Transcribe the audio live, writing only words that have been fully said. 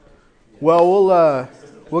Well,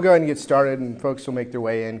 we'll go ahead and get started, and folks will make their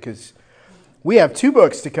way in because we have two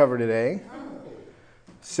books to cover today.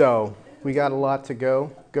 So we got a lot to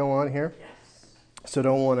go on here. So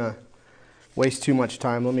don't want to waste too much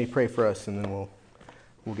time. Let me pray for us, and then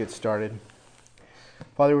we'll get started.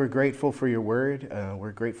 Father, we're grateful for your word.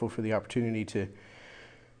 We're grateful for the opportunity to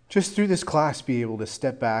just through this class be able to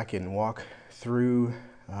step back and walk through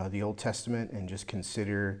the Old Testament and just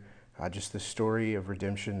consider just the story of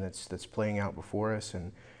redemption that's playing out before us.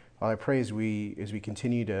 And Father, I pray as we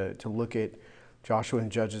continue to look at Joshua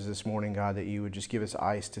and Judges this morning, God, that you would just give us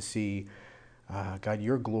eyes to see, God,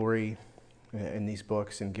 your glory in these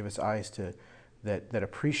books, and give us eyes that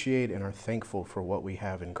appreciate and are thankful for what we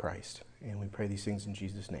have in Christ. And we pray these things in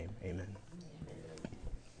Jesus' name. Amen.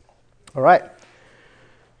 All right.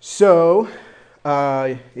 So,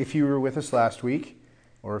 if you were with us last week,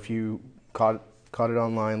 or if you caught it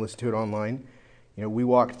online, listened to it online, we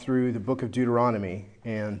walked through the book of Deuteronomy,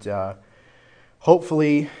 and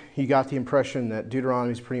hopefully you got the impression that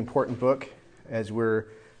Deuteronomy is a pretty important book as we're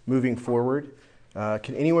moving forward.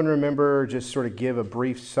 Can anyone remember, just sort of give a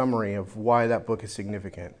brief summary of why that book is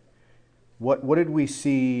significant? What did we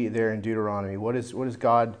see there in Deuteronomy? What is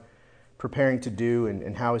God preparing to do,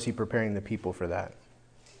 and how is he preparing the people for that?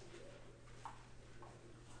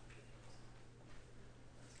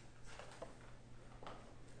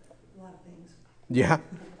 A lot of things. Yeah?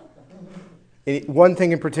 One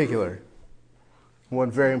thing in particular? One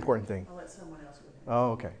very important thing? I'll let someone else go ahead.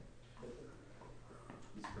 Oh, okay.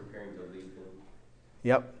 He's preparing to lead them.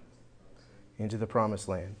 Yep. Into the promised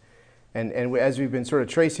land. And as we've been sort of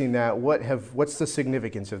tracing that, what's the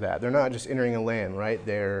significance of that? They're not just entering a land, right?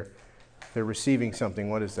 They're receiving something.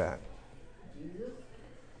 What is that? Jesus?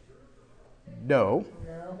 No.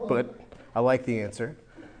 No. But I like the answer.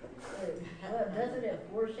 Doesn't it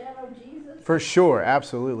foreshadow Jesus? For sure.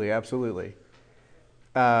 Absolutely.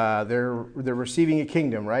 They're receiving a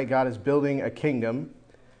kingdom, right? God is building a kingdom.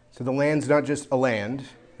 So the land's not just a land.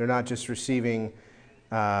 They're not just receiving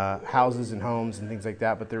houses and homes and things like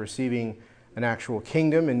that, but they're receiving an actual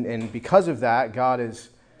kingdom. And because of that, God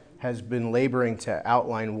has been laboring to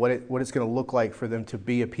outline what it's going to look like for them to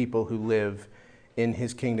be a people who live in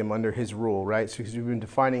his kingdom under his rule, right? So we've been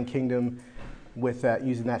defining kingdom with that,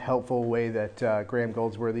 using that helpful way that Graham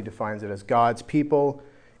Goldsworthy defines it as God's people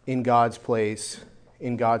in God's place,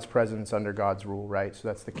 in God's presence, under God's rule, right? So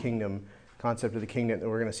that's the kingdom, concept of the kingdom that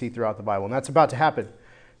we're going to see throughout the Bible. And that's about to happen.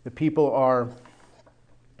 The people are,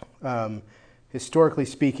 historically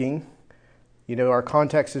speaking, our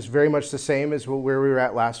context is very much the same as where we were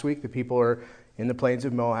at last week. The people are in the plains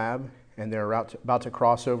of Moab, and they're about to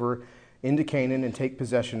cross over into Canaan and take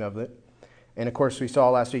possession of it. And of course, we saw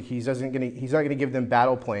last week, he's not going to give them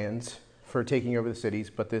battle plans for taking over the cities,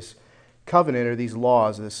 but this covenant or these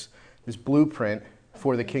laws, this blueprint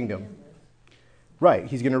for the kingdom. Right.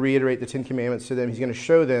 He's going to reiterate the Ten Commandments to them. He's going to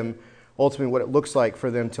show them ultimately what it looks like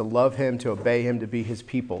for them to love him, to obey him, to be his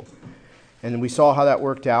people. And we saw how that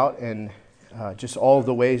worked out, and just all of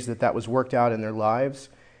the ways that was worked out in their lives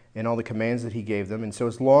and all the commands that he gave them. And so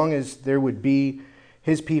as long as there would be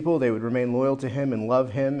his people, they would remain loyal to him and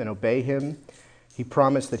love him and obey him. He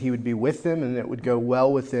promised that he would be with them and that it would go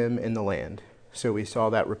well with them in the land. So we saw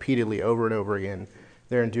that repeatedly over and over again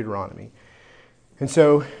there in Deuteronomy. And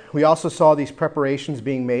so we also saw these preparations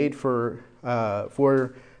being made for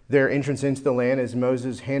their entrance into the land as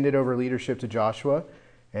Moses handed over leadership to Joshua,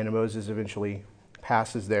 and Moses eventually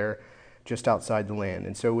passes there just outside the land.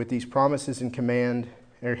 And so with these promises and commands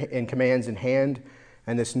in hand,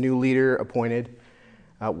 and this new leader appointed,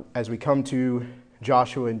 as we come to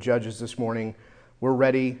Joshua and Judges this morning, we're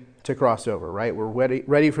ready to cross over, right? We're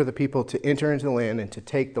ready for the people to enter into the land and to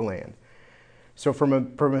take the land. So from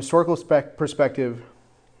a historical perspective,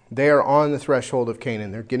 they are on the threshold of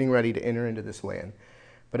Canaan. They're getting ready to enter into this land.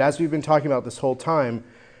 But as we've been talking about this whole time,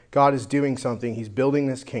 God is doing something. He's building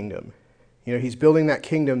this kingdom. He's building that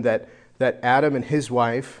kingdom that Adam and his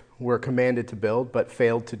wife were commanded to build but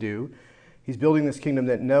failed to do. He's building this kingdom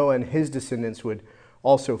that Noah and his descendants would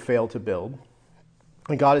also fail to build.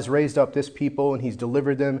 And God has raised up this people, and he's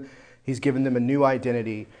delivered them. He's given them a new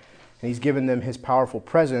identity, and he's given them his powerful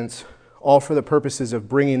presence, all for the purposes of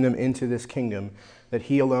bringing them into this kingdom that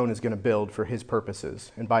he alone is going to build for his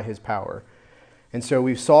purposes and by his power. And so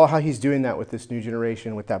we saw how he's doing that with this new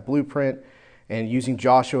generation, with that blueprint, and using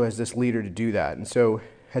Joshua as this leader to do that. And so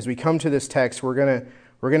as we come to this text, we're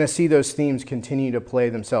gonna see those themes continue to play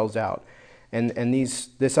themselves out. And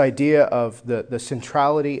this idea of the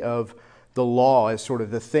centrality of the law is sort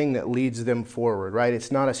of the thing that leads them forward, right?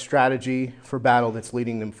 It's not a strategy for battle that's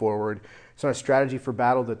leading them forward. It's not a strategy for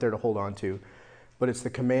battle that they're to hold on to. but it's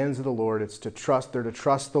the commands of the Lord. It's to trust. They're to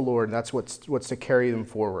trust the Lord. And that's what's to carry them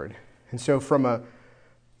forward. And so from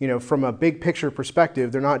a big picture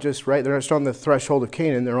perspective, they're not just right. They're not just on the threshold of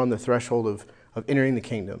Canaan. They're on the threshold of entering the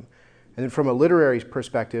kingdom. And then from a literary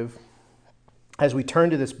perspective, as we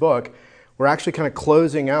turn to this book, we're actually kind of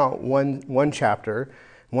closing out one chapter,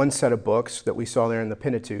 one set of books that we saw there in the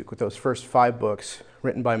Pentateuch with those first 5 books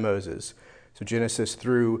written by Moses. So Genesis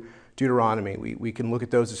through Deuteronomy. We can look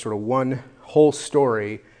at those as sort of one whole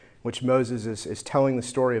story, which Moses is telling the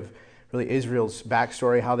story of really Israel's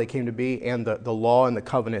backstory, how they came to be, and the law and the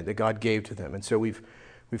covenant that God gave to them. And so we've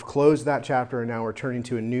closed that chapter, and now we're turning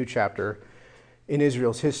to a new chapter in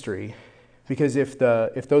Israel's history. Because if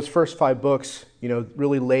those first 5 books,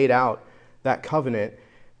 really laid out that covenant,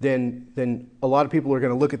 then a lot of people are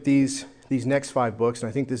going to look at these next 5 books, and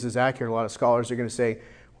I think this is accurate. A lot of scholars are going to say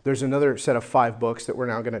there's another set of 5 books that we're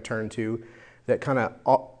now going to turn to that kind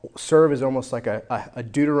of serve as almost like a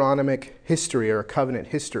Deuteronomic history or a covenant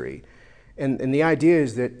history. And the idea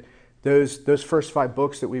is that those first 5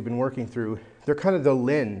 books that we've been working through, they're kind of the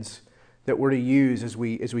lens that we're to use as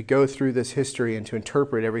we go through this history and to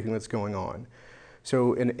interpret everything that's going on.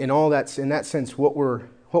 So in that sense, what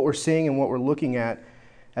we're seeing and what we're looking at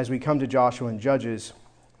as we come to Joshua and Judges,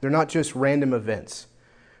 they're not just random events.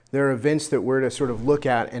 They're events that we're to sort of look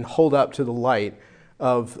at and hold up to the light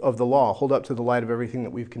of the law, hold up to the light of everything that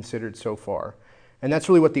we've considered so far. And that's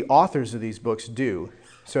really what the authors of these books do.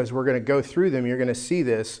 So as we're going to go through them, you're going to see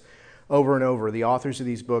this over and over. The authors of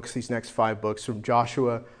these books, these next 5 books, from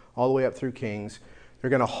Joshua all the way up through Kings, they're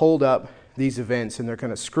going to hold up these events and they're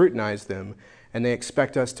going to scrutinize them. And they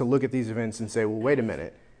expect us to look at these events and say, well, wait a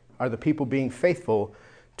minute. Are the people being faithful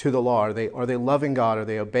to the law? Are they loving God? Are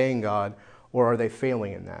they obeying God? Or are they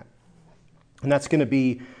failing in that? And that's going to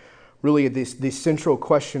be really this central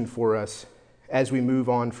question for us as we move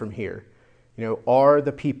on from here. Are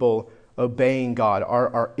the people obeying God?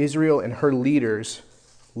 Are Israel and her leaders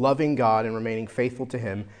loving God and remaining faithful to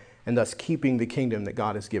Him and thus keeping the kingdom that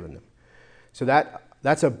God has given them? So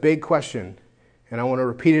that's a big question. And I want to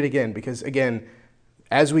repeat it again because, again,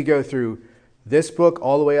 as we go through this book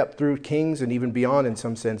all the way up through Kings and even beyond in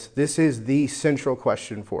some sense, this is the central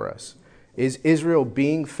question for us. Is Israel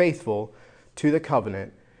being faithful to the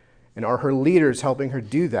covenant, and are her leaders helping her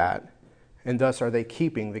do that, and thus are they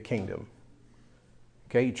keeping the kingdom?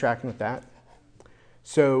 Okay, you tracking with that?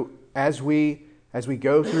 So as we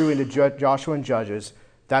go through into Joshua and Judges,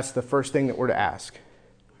 that's the first thing that we're to ask.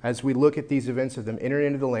 As we look at these events of them entering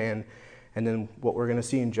into the land, and then what we're going to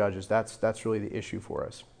see in Judges, that's really the issue for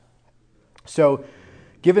us. So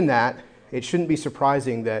given that, it shouldn't be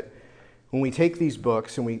surprising that when we take these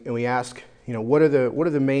books and we ask, what are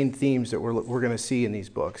the main themes that we're going to see in these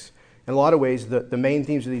books? In a lot of ways, the main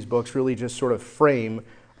themes of these books really just sort of frame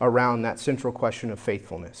around that central question of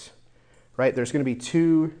faithfulness, right? There's going to be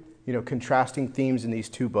 2, contrasting themes in these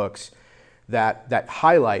 2 books that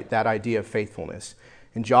highlight that idea of faithfulness.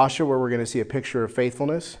 In Joshua, where we're going to see a picture of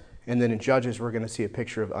faithfulness, and then in Judges, we're going to see a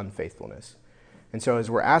picture of unfaithfulness. And so as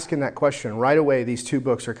we're asking that question, right away, these 2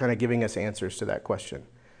 books are kind of giving us answers to that question.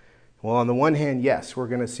 Well, on the one hand, yes, we're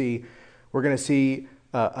going to see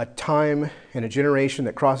a time and a generation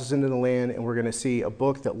that crosses into the land, and we're going to see a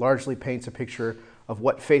book that largely paints a picture of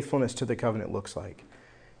what faithfulness to the covenant looks like.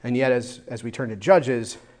 And yet, as we turn to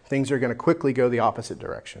Judges, things are going to quickly go the opposite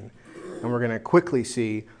direction, and we're going to quickly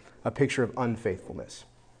see a picture of unfaithfulness.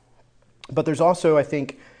 But there's also, I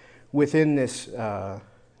think, within this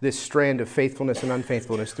strand of faithfulness and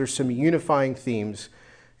unfaithfulness, there's some unifying themes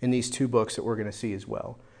in these 2 books that we're going to see as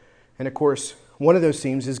well. And of course, one of those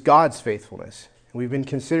themes is God's faithfulness. And we've been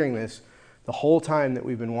considering this the whole time that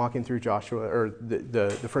we've been walking through Joshua, or the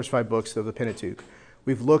first 5 books of the Pentateuch.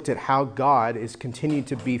 We've looked at how God is continued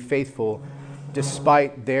to be faithful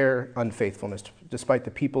despite their unfaithfulness, despite the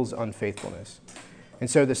people's unfaithfulness. And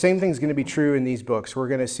so the same thing is going to be true in these books. We're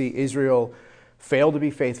going to see Israel fail to be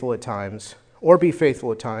faithful at times, or be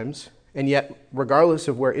faithful at times, and yet, regardless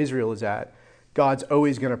of where Israel is at, God's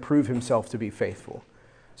always going to prove Himself to be faithful.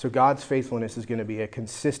 So God's faithfulness is going to be a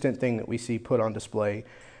consistent thing that we see put on display,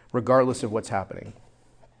 regardless of what's happening.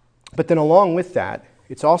 But then along with that,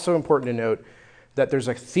 it's also important to note that there's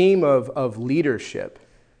a theme of leadership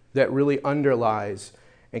that really underlies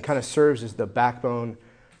and kind of serves as the backbone,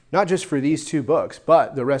 not just for these 2 books,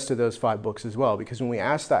 but the rest of those 5 books as well. Because when we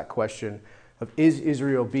ask that question of is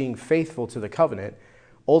Israel being faithful to the covenant,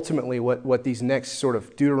 ultimately what these next sort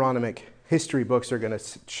of Deuteronomic history books are going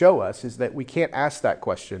to show us is that we can't ask that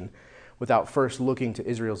question without first looking to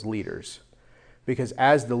Israel's leaders. Because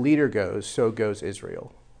as the leader goes, so goes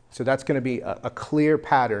Israel. So that's going to be a clear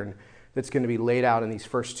pattern that's going to be laid out in these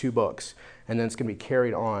first 2 books. and then it's going to be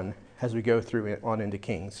carried on as we go through it on into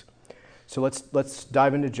Kings. So let's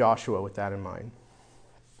dive into Joshua with that in mind.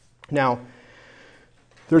 Now,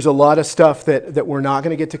 there's a lot of stuff that we're not going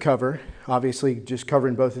to get to cover. Obviously, just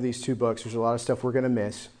covering both of these two books, there's a lot of stuff we're going to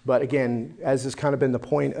miss. But again, as has kind of been the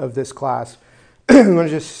point of this class, I'm going to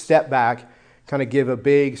just step back, kind of give a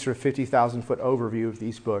big sort of 50,000-foot overview of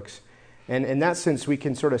these books. And in that sense, we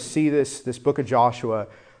can sort of see this book of Joshua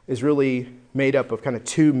is really made up of kind of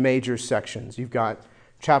two major sections. You've got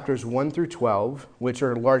chapters 1 through 12, which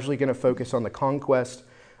are largely going to focus on the conquest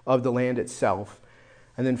of the land itself.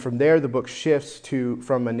 And then from there, the book shifts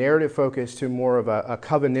from a narrative focus to more of a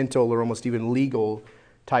covenantal or almost even legal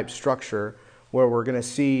type structure, where we're going to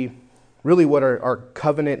see really what are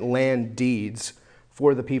covenant land deeds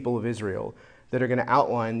for the people of Israel that are going to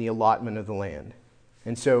outline the allotment of the land.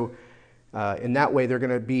 And so in that way, they're going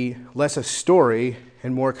to be less a story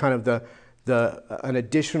and more kind of an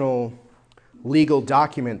additional legal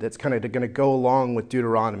document that's kind of going to go along with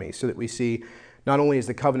Deuteronomy, so that we see not only is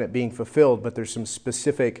the covenant being fulfilled, but there's some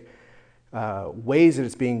specific ways that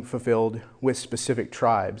it's being fulfilled with specific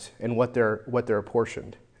tribes and what they're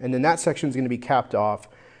apportioned. And then that section is going to be capped off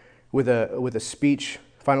with a speech,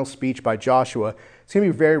 final speech by Joshua. It's going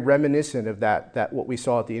to be very reminiscent of that what we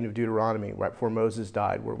saw at the end of Deuteronomy, right before Moses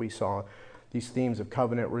died, where we saw these themes of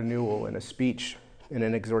covenant renewal and a speech and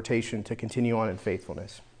an exhortation to continue on in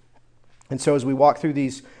faithfulness. And so as we walk through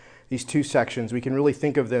these two sections, we can really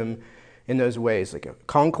think of them in those ways, like a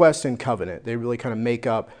conquest and covenant. They really kind of make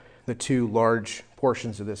up the two large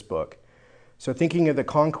portions of this book. So thinking of the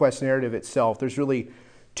conquest narrative itself, there's really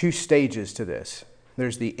two stages to this.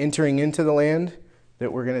 There's the entering into the land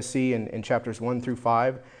that we're going to see in chapters 1 through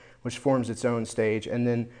 5, which forms its own stage, and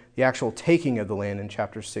then the actual taking of the land in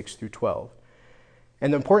chapters 6 through 12.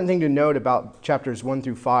 And the important thing to note about chapters 1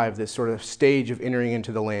 through 5, this sort of stage of entering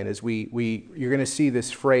into the land, is you're going to see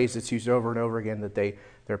this phrase that's used over and over again, that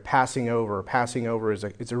they're passing over. Passing over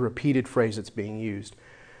it's a repeated phrase that's being used.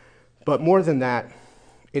 But more than that,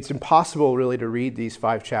 it's impossible really to read these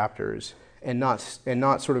 5 chapters and not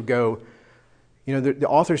sort of go, the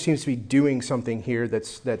author seems to be doing something here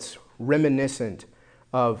that's reminiscent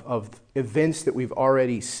of events that we've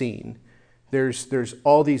already seen. There's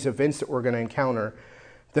all these events that we're going to encounter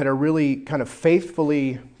that are really kind of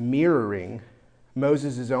faithfully mirroring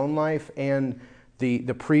Moses' own life and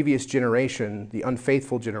the previous generation, the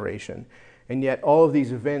unfaithful generation. And yet all of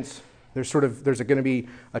these events, there's going to be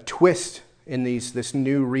a twist in this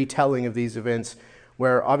new retelling of these events,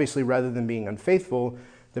 where obviously rather than being unfaithful,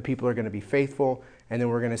 the people are going to be faithful, and then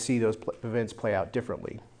we're going to see those events play out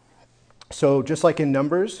differently. So just like in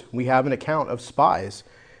Numbers, we have an account of spies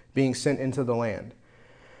being sent into the land.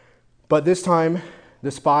 But this time,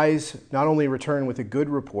 the spies not only return with a good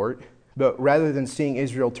report, but rather than seeing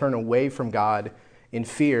Israel turn away from God in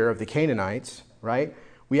fear of the Canaanites, right,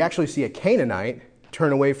 we actually see a Canaanite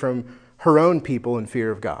turn away from her own people in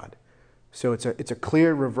fear of God. So it's a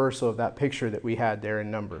clear reversal of that picture that we had there in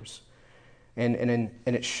Numbers. And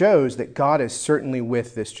it shows that God is certainly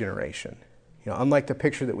with this generation. Unlike the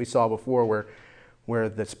picture that we saw before where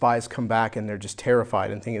the spies come back and they're just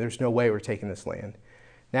terrified and thinking there's no way we're taking this land.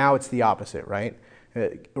 Now it's the opposite, right?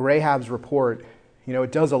 Rahab's report,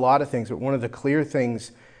 it does a lot of things, but one of the clear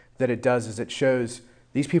things that it does is it shows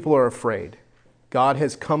these people are afraid. God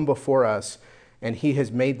has come before us, and he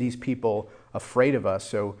has made these people afraid of us.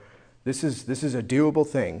 So this is a doable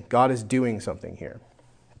thing. God is doing something here.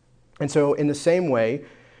 And so in the same way,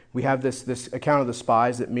 we have this account of the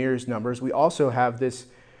spies that mirrors Numbers. We also have this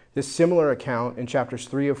similar account in chapters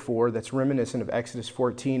 3 of 4 that's reminiscent of Exodus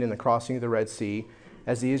 14 and the crossing of the Red Sea,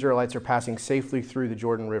 as the Israelites are passing safely through the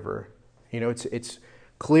Jordan River. It's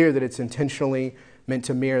clear that it's intentionally meant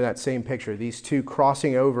to mirror that same picture. These two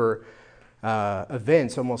crossing over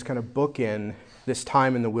events almost kind of bookend this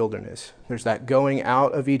time in the wilderness. There's that going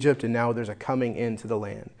out of Egypt, and now there's a coming into the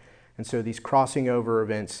land. And so these crossing over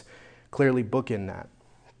events clearly bookend that.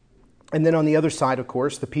 And then on the other side, of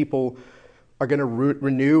course, the people are going to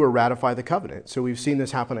renew or ratify the covenant. So we've seen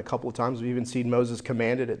this happen a couple of times. We've even seen Moses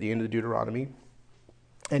command it at the end of Deuteronomy.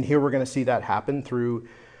 And here we're going to see that happen through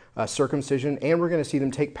circumcision, and we're going to see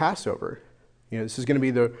them take Passover. This is going to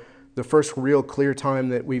be the first real clear time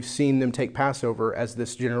that we've seen them take Passover as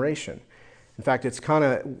this generation. In fact, it's kind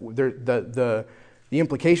of the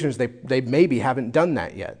implication is they maybe haven't done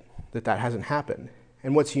that yet, that hasn't happened.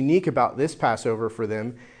 And what's unique about this Passover for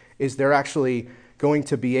them is they're actually going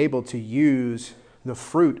to be able to use the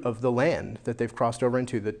fruit of the land that they've crossed over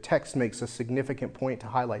into. The text makes a significant point to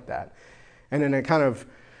highlight that. And in a kind of,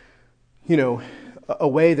 a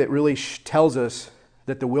way that really tells us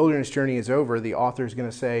that the wilderness journey is over, the author is going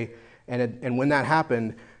to say, And when that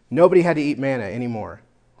happened, nobody had to eat manna anymore.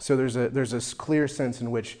 So there's a clear sense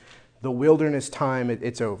in which the wilderness time,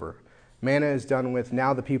 it's over. Manna is done with.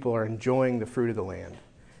 Now the people are enjoying the fruit of the land.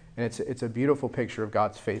 And it's a beautiful picture of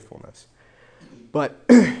God's faithfulness. But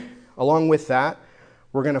along with that,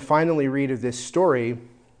 we're going to finally read of this story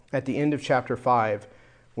at the end of chapter 5,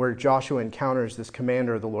 where Joshua encounters this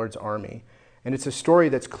commander of the Lord's army. And it's a story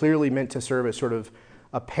that's clearly meant to serve as sort of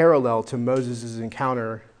a parallel to Moses'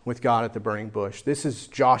 encounter with God at the burning bush. This is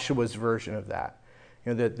Joshua's version of that.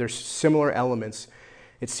 There's similar elements.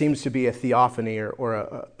 It seems to be a theophany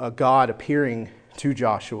or a God appearing to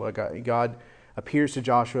Joshua. God appears to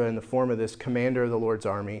Joshua in the form of this commander of the Lord's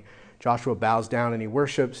army. Joshua bows down and he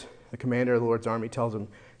worships. The commander of the Lord's army tells him,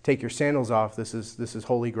 "Take your sandals off. This is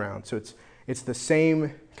holy ground." So it's the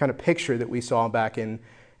same kind of picture that we saw back in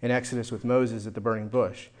Exodus with Moses at the burning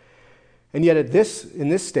bush. And yet in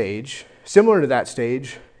this stage, similar to that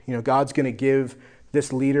stage, God's going to give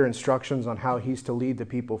this leader instructions on how he's to lead the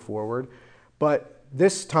people forward. But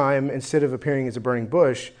this time, instead of appearing as a burning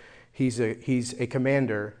bush, he's a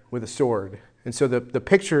commander with a sword. And so the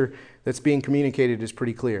picture that's being communicated is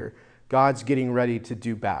pretty clear. God's getting ready to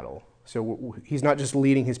do battle. So he's not just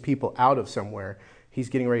leading his people out of somewhere. He's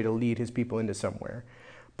getting ready to lead his people into somewhere.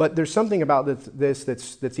 But there's something about this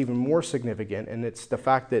that's even more significant, and it's the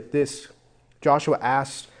fact that Joshua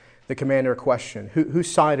asks the commander a question: whose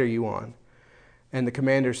side are you on? And the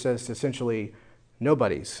commander says essentially,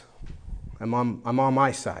 nobody's. I'm on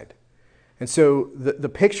my side. And so the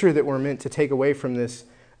picture that we're meant to take away from this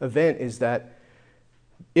event is that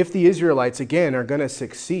if the Israelites, again, are going to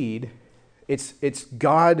succeed, it's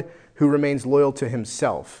God who remains loyal to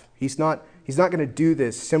himself. He's not going to do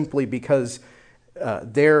this simply because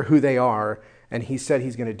they're who they are and he said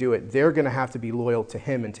he's going to do it. They're going to have to be loyal to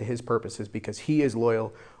him and to his purposes because he is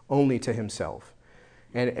loyal only to himself.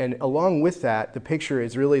 And along with that, the picture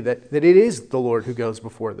is really that it is the Lord who goes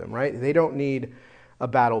before them, right? They don't need a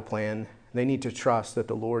battle plan. They need to trust that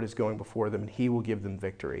the Lord is going before them and he will give them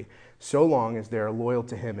victory, so long as they are loyal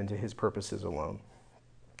to him and to his purposes alone.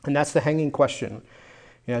 And that's the hanging question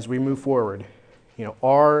as we move forward.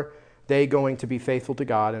 Are they going to be faithful to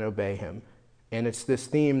God and obey him? And it's this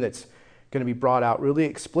theme that's going to be brought out really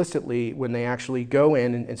explicitly when they actually go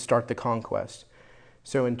in and start the conquest.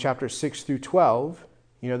 So in chapters 6 through 12,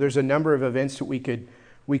 there's a number of events that we could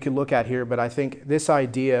look at here, but I think this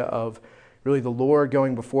idea of really the Lord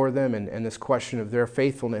going before them and this question of their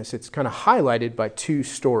faithfulness, it's kind of highlighted by two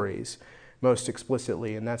stories most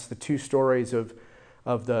explicitly, and that's the two stories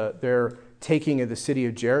of their taking of the city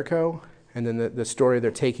of Jericho and then the story of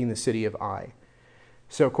their taking the city of Ai.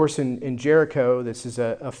 So, of course, in Jericho, this is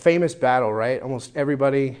a famous battle, right? Almost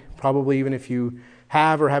everybody, probably even if you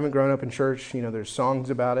have or haven't grown up in church, there's songs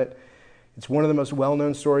about it. It's one of the most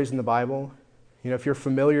well-known stories in the Bible. If you're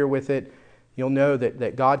familiar with it, you'll know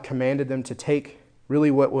that God commanded them to take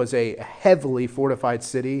really what was a heavily fortified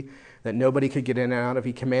city that nobody could get in and out of.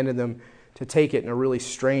 He commanded them to take it in a really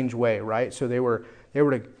strange way, right? So they were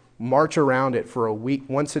to march around it for a week,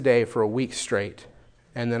 once a day for a week straight.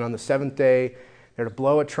 And then on the seventh day, they're to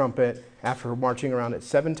blow a trumpet after marching around it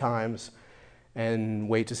 7 times and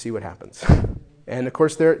wait to see what happens. And of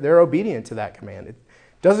course, they're obedient to that command. It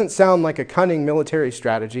doesn't sound like a cunning military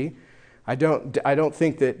strategy. I don't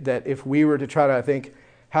think that if we were to try to think,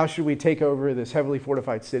 how should we take over this heavily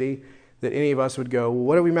fortified city, that any of us would go, well,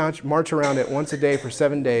 what do we march around it once a day for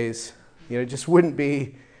 7 days? It just wouldn't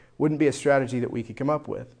be a strategy that we could come up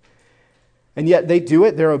with. And yet they do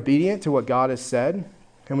it. They're obedient to what God has said.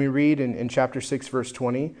 And we read in chapter 6, verse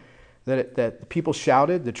 20, that the people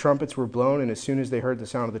shouted, the trumpets were blown, and as soon as they heard the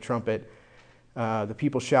sound of the trumpet, the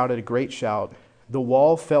people shouted a great shout. The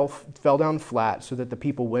wall fell down flat so that the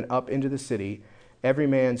people went up into the city, every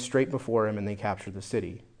man straight before him, and they captured the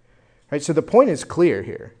city. Right? So the point is clear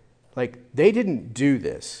here. They didn't do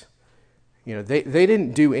this. They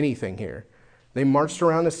didn't do anything here. They marched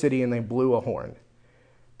around the city and they blew a horn.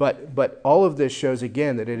 But all of this shows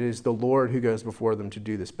again that it is the Lord who goes before them to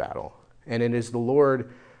do this battle. And it is the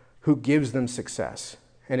Lord who gives them success.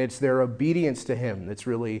 And it's their obedience to him that's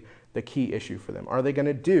really the key issue for them. Are they going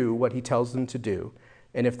to do what he tells them to do?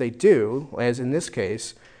 And if they do, as in this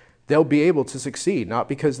case, they'll be able to succeed, not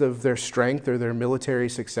because of their strength or their military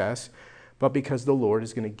success, but because the Lord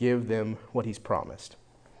is going to give them what he's promised.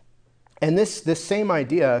 And this same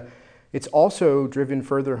idea, it's also driven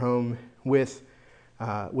further home with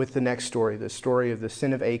the next story, the story of the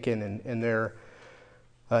sin of Achan and their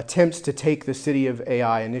attempts to take the city of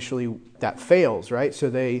Ai. Initially, that fails, right? So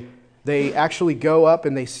they actually go up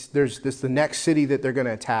and there's the next city that they're going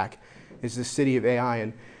to attack is the city of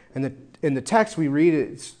Ai. And in the text we read,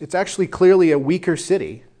 it's actually clearly a weaker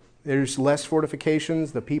city. There's less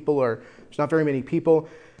fortifications. There's not very many people.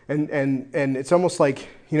 And it's almost like,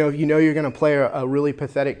 you're going to play a really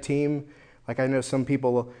pathetic team. Like I know some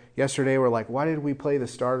people yesterday were like, why did we play the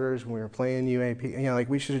starters when we were playing UAP? Like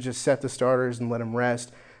we should have just set the starters and let them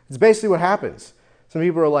rest. It's basically what happens. Some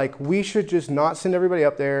people are like, we should just not send everybody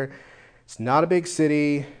up there. It's not a big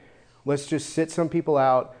city. Let's just sit some people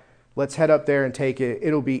out. Let's head up there and take it.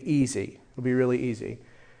 It'll be easy. It'll be really easy.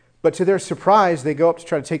 But to their surprise, they go up to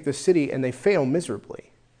try to take the city and they fail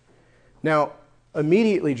miserably. Now,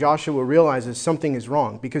 immediately Joshua realizes something is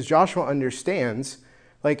wrong because Joshua understands,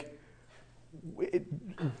 like,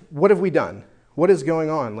 what have we done? What is going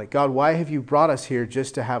on? Like, God, why have you brought us here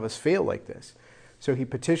just to have us fail like this? So he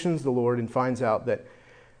petitions the Lord and finds out that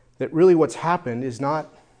really what's happened is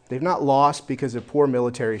they've not lost because of poor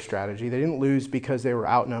military strategy. They didn't lose because they were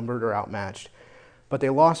outnumbered or outmatched. But they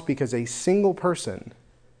lost because a single person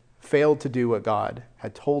failed to do what God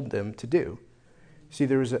had told them to do. See,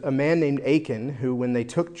 there was a man named Achan who, when they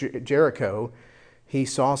took Jericho, he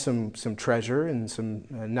saw some treasure and some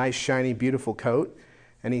nice, shiny, beautiful coat.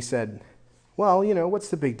 And he said, well, what's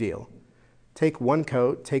the big deal? Take one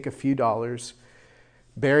coat, take a few dollars,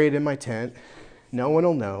 bury it in my tent. No one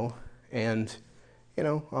will know. And,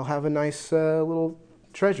 I'll have a nice little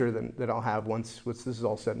treasure that I'll have once this is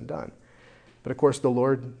all said and done. But of course, the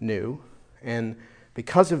Lord knew. And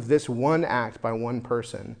because of this one act by one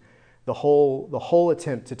person, the whole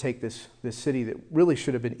attempt to take this city that really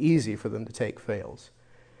should have been easy for them to take fails.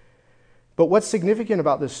 But what's significant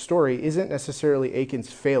about this story isn't necessarily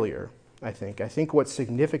Achan's failure, I think. I think what's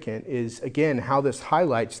significant is, again, how this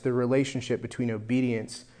highlights the relationship between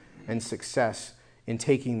obedience and success in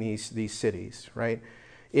taking these cities, right?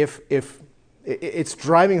 If it's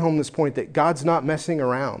driving home this point that God's not messing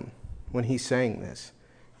around when he's saying this.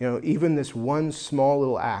 Even this one small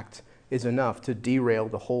little act is enough to derail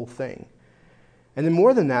the whole thing. And then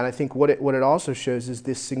more than that, I think what it also shows is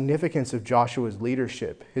the significance of Joshua's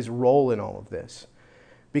leadership, his role in all of this.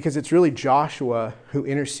 Because it's really Joshua who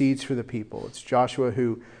intercedes for the people. It's Joshua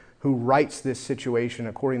who writes this situation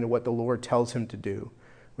according to what the Lord tells him to do,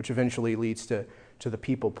 which eventually leads to the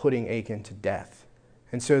people putting Achan to death.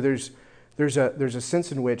 And so there's a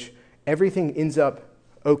sense in which everything ends up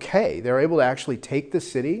okay. They're able to actually take the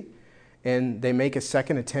city, and they make a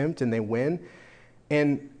second attempt and they win.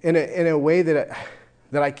 And in a way that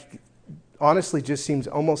I honestly just seems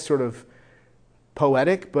almost sort of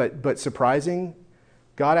poetic, but surprising,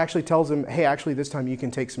 God actually tells them, hey, actually this time you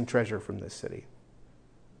can take some treasure from this city.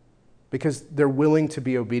 Because they're willing to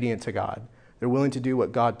be obedient to God. They're willing to do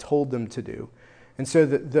what God told them to do. And so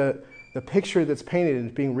the picture that's painted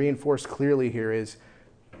and being reinforced clearly here is,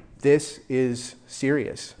 this is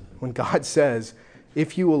serious. When God says,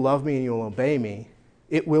 if you will love me and you will obey me,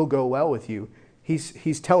 it will go well with you.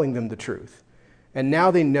 He's telling them the truth. And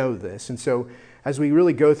now they know this. And so as we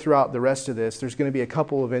really go throughout the rest of this, there's going to be a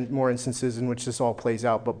couple of more instances in which this all plays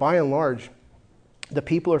out. But by and large, the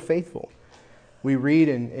people are faithful. We read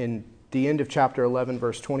in the end of chapter 11,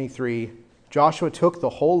 verse 23, Joshua took the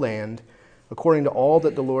whole land according to all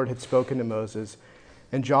that the Lord had spoken to Moses,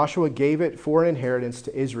 and Joshua gave it for an inheritance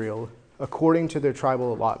to Israel according to their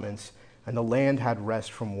tribal allotments, and the land had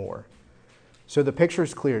rest from war. So the picture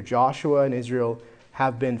is clear. Joshua and Israel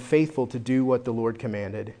have been faithful to do what the Lord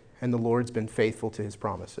commanded, and the Lord's been faithful to his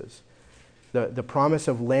promises. The promise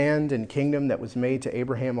of land and kingdom that was made to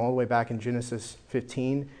Abraham all the way back in Genesis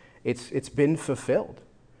 15, it's been fulfilled.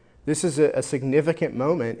 This is a significant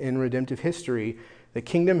moment in redemptive history. The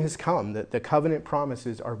kingdom has come, that the covenant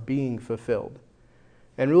promises are being fulfilled.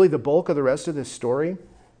 And really the bulk of the rest of this story,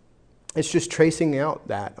 it's just tracing out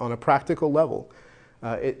that on a practical level.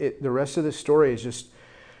 The rest of this story is just,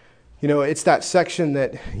 it's that section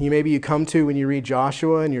that maybe you come to when you read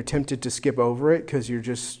Joshua and you're tempted to skip over it because you're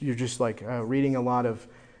just like reading a lot of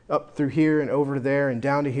up through here and over there and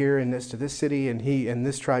down to here and this to this city and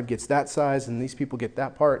this tribe gets that size and these people get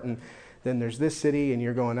that part and then there's this city and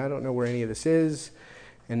you're going, I don't know where any of this is.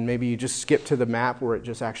 And maybe you just skip to the map where it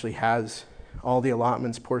just actually has all the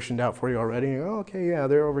allotments portioned out for you already. And you go, oh, okay, yeah,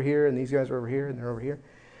 they're over here and these guys are over here and they're over here.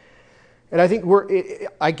 And I think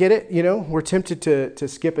I get it, we're tempted to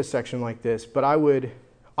skip a section like this, but I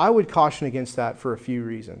would caution against that for a few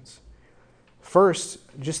reasons. First,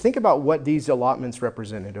 just think about what these allotments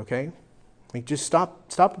represented, okay? Like just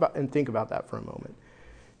stop and think about that for a moment.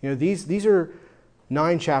 These are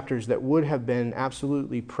 9 chapters that would have been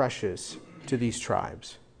absolutely precious to these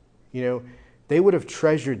tribes. They would have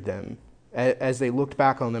treasured them as they looked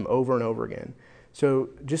back on them over and over again. So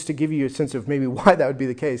just to give you a sense of maybe why that would be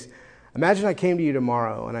the case, Imagine I came to you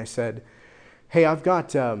tomorrow and I said, hey, I've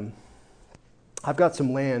got some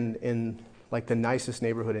land in like the nicest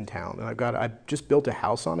neighborhood in town, and I just built a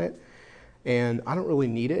house on it, and I don't really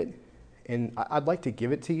need it, and I'd like to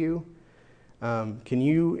give it to you.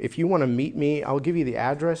 If you want to meet me, I'll give you the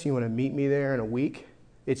address. You want to meet me there in a week,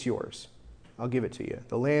 it's yours. I'll give it to you.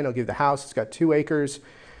 The land, I'll give the house. It's got 2 acres.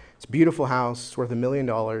 It's a beautiful house. It's worth $1 million.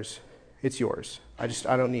 It's yours. I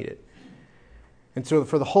don't need it. And so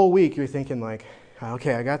for the whole week, you're thinking like,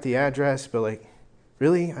 okay, I got the address, but like,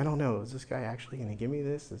 really? I don't know. Is this guy actually going to give me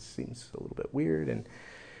this? This seems a little bit weird. And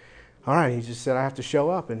all right, he just said I have to show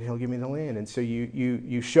up and he'll give me the land. And so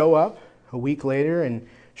you show up a week later, and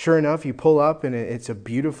sure enough, you pull up and it's a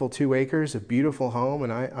beautiful 2 acres, a beautiful home.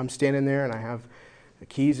 And I'm standing there and I have the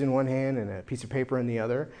keys in one hand and a piece of paper in the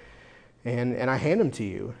other. And I hand them to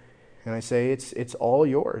you. And I say, it's all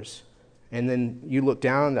yours. And then you look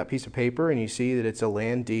down that piece of paper and you see that it's a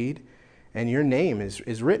land deed and your name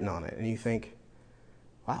is written on it. And you think,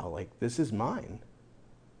 wow, like this is mine.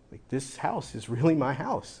 Like this house is really my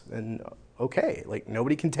house. And okay, like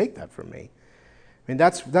nobody can take that from me. I mean,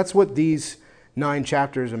 that's what these 9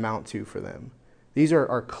 chapters amount to for them. These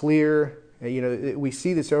are clear, we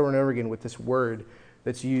see this over and over again with this word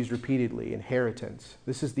that's used repeatedly, inheritance.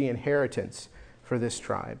 This is the inheritance for this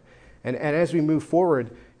tribe. And as we move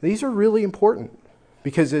forward, these are really important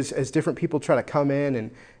because as different people try to come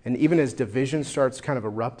in and even as division starts kind of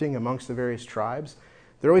erupting amongst the various tribes,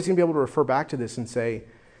 they're always going to be able to refer back to this and say,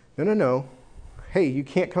 no, hey, you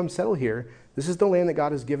can't come settle here. This is the land that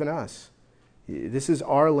God has given us. This is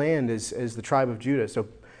our land as the tribe of Judah. So,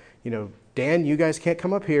 Dan, you guys can't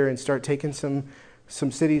come up here and start taking some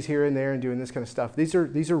cities here and there and doing this kind of stuff. These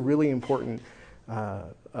are really important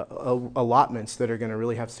allotments that are going to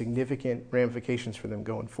really have significant ramifications for them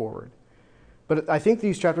going forward. But I think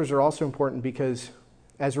these chapters are also important because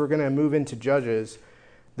as we're going to move into Judges,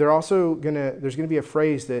 there's going to be a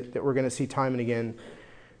phrase that we're going to see time and again.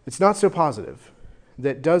 It's not so positive,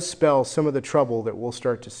 that does spell some of the trouble that we'll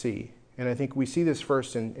start to see. And I think we see this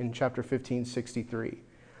first in chapter 15:63.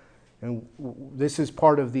 And this is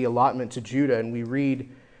part of the allotment to Judah. And we read,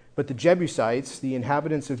 but the Jebusites, the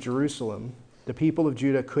inhabitants of Jerusalem, the people of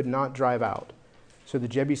Judah could not drive out. So the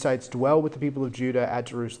Jebusites dwell with the people of Judah at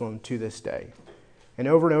Jerusalem to this day. And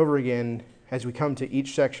over again, as we come to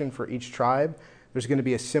each section for each tribe, there's going to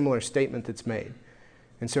be a similar statement that's made.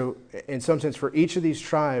 And so in some sense, for each of these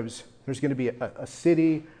tribes, there's going to be a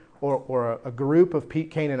city or a group of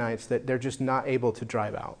Canaanites that they're just not able to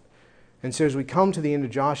drive out. And so as we come to the end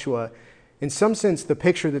of Joshua, in some sense, the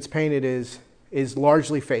picture that's painted is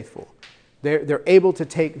largely faithful. They're able to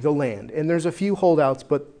take the land. And there's a few holdouts,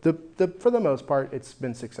 but for the most part, it's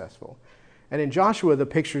been successful. And in Joshua, the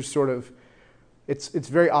picture's sort of, it's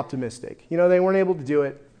very optimistic. They weren't able to do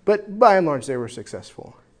it, but by and large, they were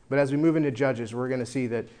successful. But as we move into Judges, we're going to see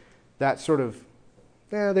that sort of,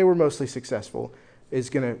 they were mostly successful, is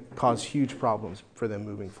going to cause huge problems for them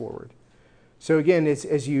moving forward. So again,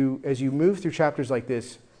 as you move through chapters like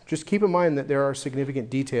this, just keep in mind that there are significant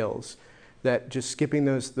details that just skipping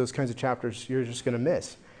those kinds of chapters, you're just going to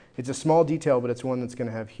miss. It's a small detail, but it's one that's going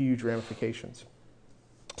to have huge ramifications.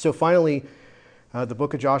 So finally, the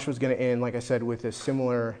book of Joshua is going to end, like I said, with a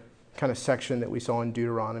similar kind of section that we saw in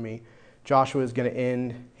Deuteronomy. Joshua is going to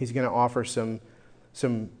end. He's going to offer some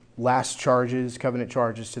last charges, covenant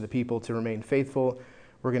charges to the people to remain faithful.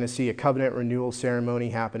 We're going to see a covenant renewal ceremony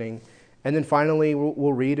happening. And then finally,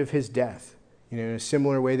 we'll read of his death, in a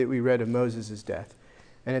similar way that we read of Moses' death.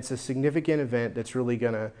 And it's a significant event that's really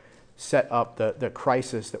going to set up the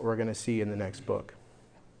crisis that we're going to see in the next book.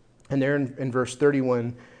 And there in verse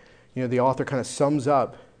 31, the author kind of sums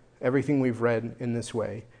up everything we've read in this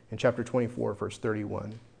way in chapter 24, verse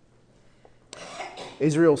 31.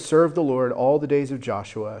 Israel served the Lord all the days of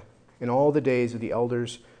Joshua and all the days of the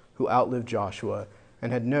elders who outlived Joshua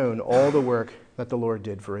and had known all the work that the Lord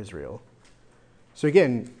did for Israel. So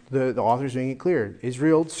again, the author's making it clear.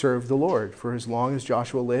 Israel served the Lord for as long as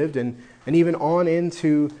Joshua lived and even on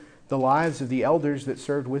into the lives of the elders that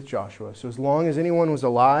served with Joshua. So as long as anyone was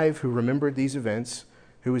alive who remembered these events,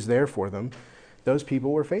 who was there for them, those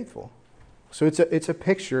people were faithful. So it's a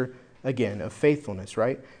picture, again, of faithfulness,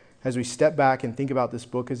 right? As we step back and think about this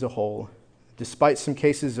book as a whole, despite some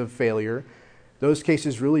cases of failure, those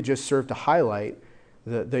cases really just serve to highlight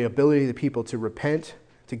the ability of the people to repent,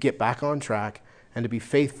 to get back on track, and to be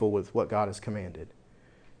faithful with what God has commanded.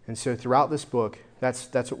 And so throughout this book,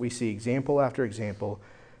 that's what we see, example after example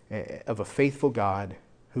of a faithful God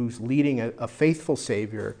who's leading a faithful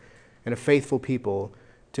Savior and a faithful people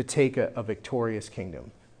to take a victorious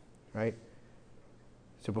kingdom, right?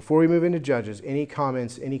 So before we move into Judges, any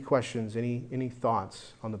comments, any questions, any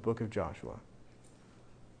thoughts on the book of Joshua?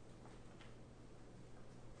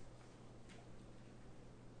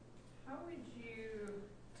 How would you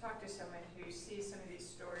talk to someone who sees some of these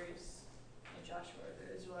stories in Joshua,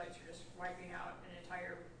 the Israelites are just wiping out an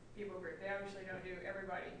entire people group? They obviously don't do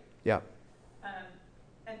everybody. Yeah.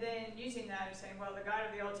 And then using that and saying, well, the God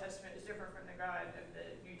of the Old Testament is different from the God of the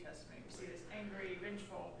New Testament. You see this angry,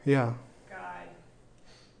 vengeful God,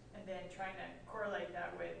 and then trying to correlate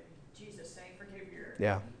that with Jesus saying, forgive your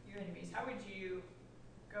enemies. How would you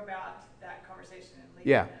go about that conversation and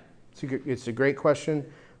lead them? It's a great question.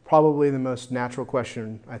 Probably the most natural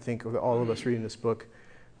question I think all of us reading this book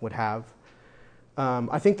would have.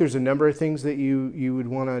 I think there's a number of things that you would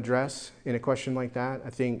want to address in a question like that. I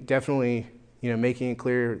think definitely, making it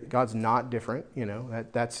clear God's not different.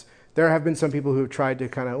 That's there have been some people who have tried to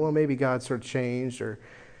kind of, well, maybe God sort of changed or,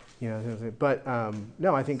 but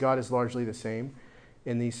no, I think God is largely the same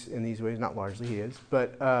in these ways. Not largely, He is,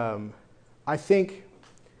 but I think,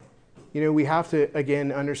 we have to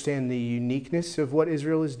again understand the uniqueness of what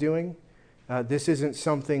Israel is doing. This isn't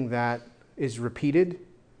something that is repeated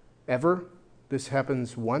ever. This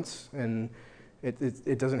happens once, and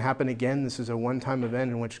it doesn't happen again. This is a one-time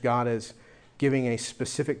event in which God is giving a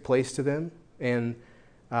specific place to them, and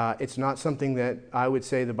it's not something that I would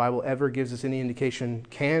say the Bible ever gives us any indication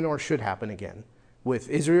can or should happen again with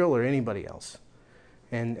Israel or anybody else.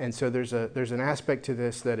 And so there's an aspect to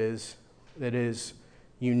this that is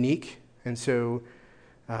unique, and so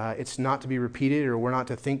it's not to be repeated, or we're not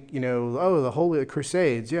to think, the Holy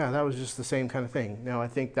Crusades, that was just the same kind of thing. No, I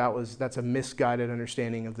think that's a misguided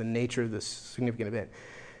understanding of the nature of this significant event.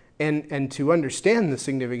 And to understand the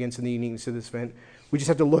significance and the uniqueness of this event, we just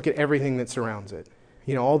have to look at everything that surrounds it.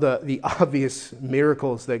 All the obvious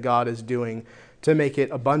miracles that God is doing to make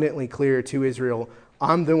it abundantly clear to Israel,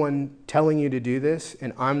 I'm the one telling you to do this,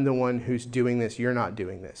 and I'm the one who's doing this. You're not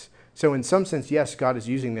doing this. So in some sense, yes, God is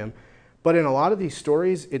using them. But in a lot of these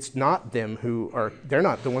stories, it's not them they're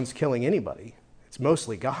not the ones killing anybody. It's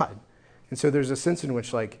mostly God. And so there's a sense in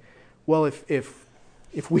which, well,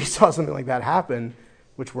 if we saw something like that happen,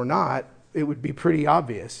 which we're not, it would be pretty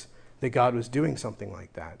obvious that God was doing something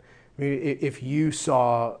like that. I mean, if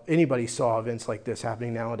anybody saw events like this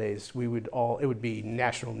happening nowadays, it would be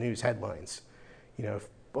national news headlines.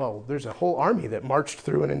 There's a whole army that marched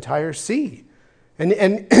through an entire sea. And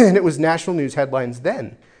it was national news headlines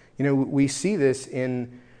then. We see this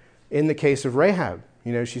in the case of Rahab.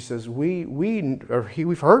 She says,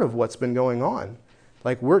 we've heard of what's been going on.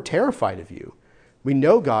 We're terrified of you. We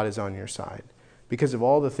know God is on your side because of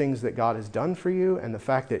all the things that God has done for you, and the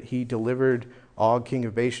fact that He delivered Og, king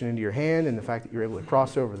of Bashan, into your hand, and the fact that you're able to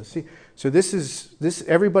cross over the sea. So this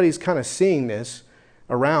everybody's kind of seeing this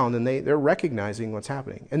around, and they're recognizing what's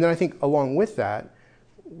happening. And then I think along with that,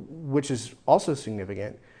 which is also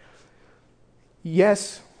significant,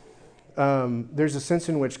 yes, there's a sense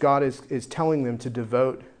in which God is telling them to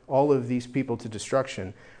devote all of these people to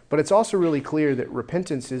destruction. But it's also really clear that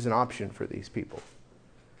repentance is an option for these people.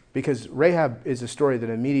 Because Rahab is a story that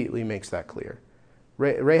immediately makes that clear.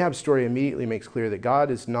 Rahab's story immediately makes clear that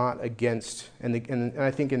God is not against, and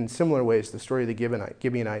I think in similar ways the story of the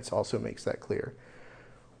Gibeonites also makes that clear.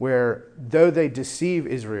 Where though they deceive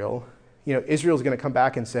Israel, Israel's going to come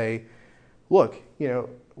back and say, look,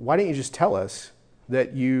 why didn't you just tell us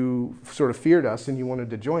that you sort of feared us and you wanted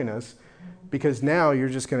to join us? Because now you're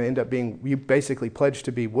just going to end up you basically pledged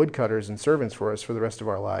to be woodcutters and servants for us for the rest of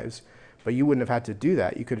our lives. But you wouldn't have had to do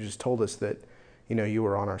that. You could have just told us that, you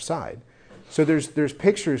were on our side. So there's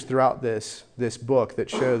pictures throughout this book that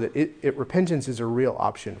show that repentance is a real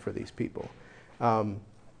option for these people. And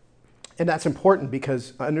that's important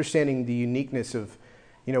because understanding the uniqueness of,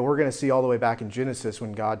 we're going to see all the way back in Genesis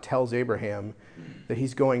when God tells Abraham that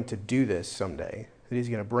He's going to do this someday, that He's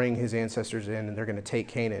going to bring his ancestors in and they're going to take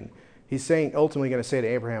Canaan. He's ultimately going to say to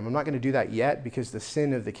Abraham, I'm not going to do that yet because the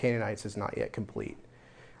sin of the Canaanites is not yet complete.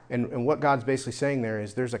 And what God's basically saying there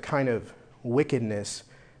is there's a kind of wickedness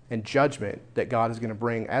and judgment that God is going to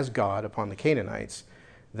bring as God upon the Canaanites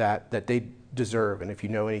that they deserve. And if you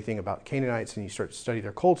know anything about Canaanites and you start to study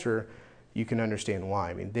their culture, you can understand why.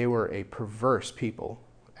 I mean, they were a perverse people,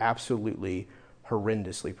 absolutely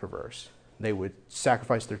horrendously perverse. They would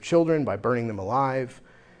sacrifice their children by burning them alive.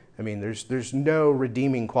 I mean, there's no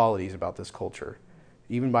redeeming qualities about this culture.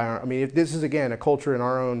 Even if this is, again, a culture in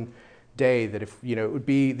our own day that it would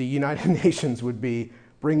be the United Nations would be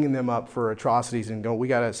bringing them up for atrocities and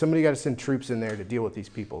going, somebody got to send troops in there to deal with these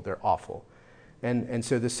people. They're awful. And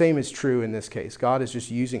so the same is true in this case. God is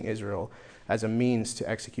just using Israel as a means to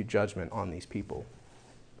execute judgment on these people.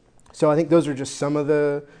 So I think those are just some of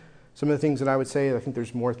the things that I would say. I think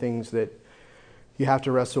there's more things that you have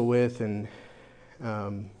to wrestle with, and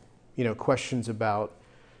questions about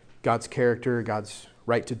God's character, God's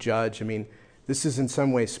right to judge. I mean, this is in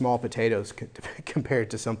some ways small potatoes compared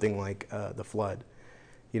to something like the flood.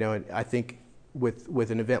 And I think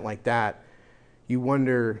with an event like that, you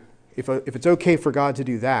wonder if it's okay for God to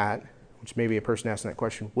do that, which maybe a person asking that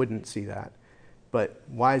question wouldn't see that. But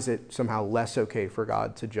why is it somehow less okay for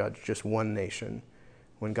God to judge just one nation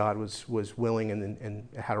when God was willing and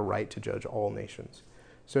had a right to judge all nations?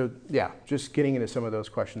 So yeah, just getting into some of those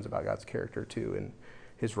questions about God's character too and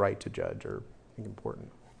his right to judge are, I think,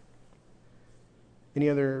 important. Any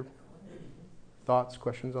other thoughts,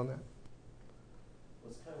 questions on that?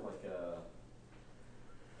 What's kind of like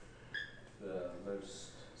the most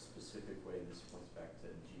specific way this points back to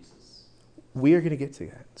Jesus? We are going to get to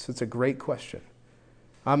that. So it's a great question.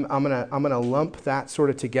 I'm gonna lump that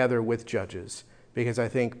sort of together with Judges, because I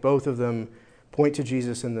think both of them point to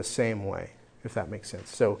Jesus in the same way, if that makes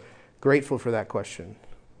sense. So grateful for that question,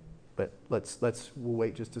 but we'll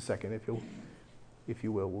wait just a second. If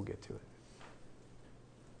you will, we'll get to it.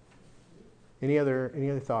 Any other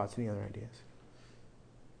thoughts? Any other ideas?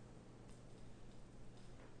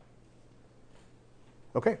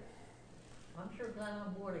 Okay. I'm sure glad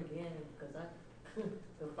I'm born again, because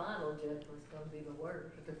the final judgment's going to be the worst.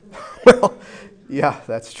 Well, yeah,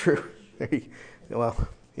 that's true. Well,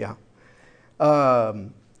 yeah.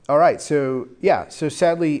 All right, so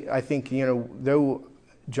sadly, I think, though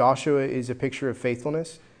Joshua is a picture of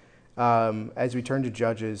faithfulness, as we turn to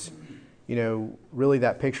Judges, really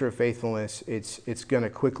that picture of faithfulness, it's going to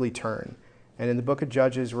quickly turn. And in the book of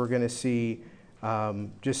Judges, we're going to see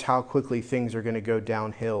just how quickly things are going to go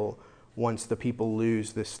downhill once the people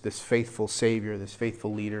lose this faithful Savior, this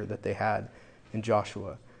faithful leader that they had in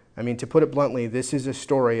Joshua. I mean, to put it bluntly, this is a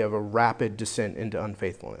story of a rapid descent into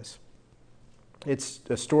unfaithfulness. It's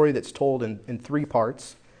a story that's told in 3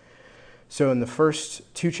 parts. So in the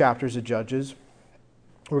first 2 chapters of Judges,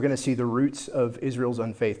 we're going to see the roots of Israel's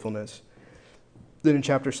unfaithfulness. Then in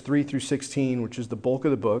chapters 3 through 16, which is the bulk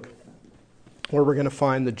of the book, where we're going to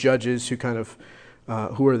find the judges who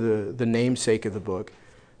who are the namesake of the book.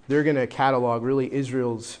 They're going to catalog really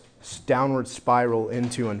Israel's downward spiral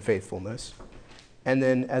into unfaithfulness. And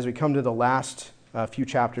then as we come to the last few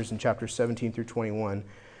chapters in chapters 17 through 21,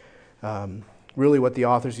 really what the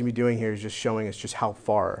author's going to be doing here is just showing us just how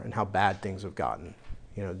far and how bad things have gotten.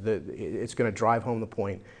 It's going to drive home the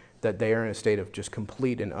point that they are in a state of just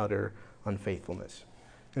complete and utter unfaithfulness.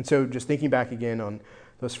 And so just thinking back again on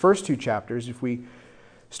those first 2 chapters, if we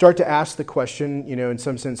start to ask the question, in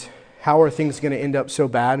some sense, how are things going to end up so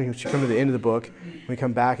bad? And we come to the end of the book, we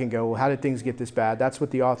come back and go, well, how did things get this bad? That's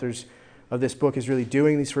what the authors of this book is really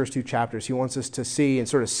doing these first 2 chapters. He wants us to see and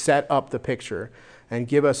sort of set up the picture and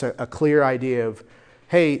give us a clear idea of,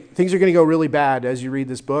 hey, things are going to go really bad as you read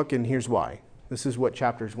this book, and here's why. This is what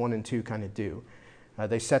chapters 1 and 2 kind of do.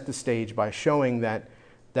 They set the stage by showing that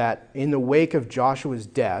in the wake of Joshua's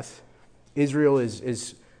death, Israel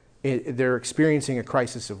they're experiencing a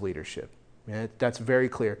crisis of leadership. That's very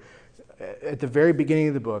clear. At the very beginning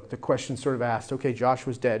of the book, the question sort of asked, okay,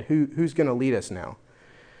 Joshua's dead. Who's going to lead us now?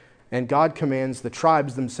 And God commands the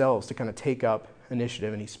tribes themselves to kind of take up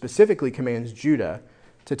initiative, and he specifically commands Judah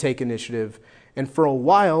to take initiative. And for a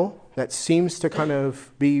while, that seems to kind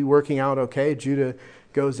of be working out okay. Judah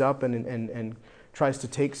goes up and tries to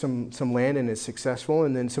take some land and is successful,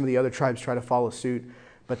 and then some of the other tribes try to follow suit.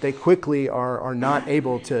 But they quickly are not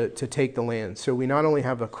able to take the land. So we not only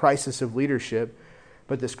have a crisis of leadership,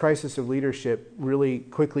 but this crisis of leadership really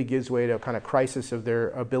quickly gives way to a kind of crisis of their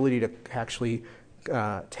ability to actually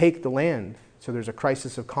take the land. So there's a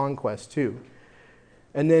crisis of conquest too.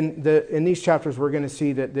 And then in these chapters, we're going to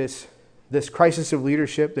see that this crisis of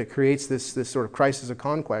leadership that creates this sort of crisis of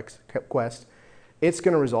conquest, it's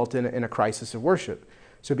going to result in a crisis of worship.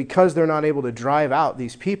 So because they're not able to drive out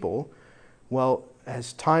these people, well,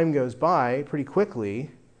 as time goes by, pretty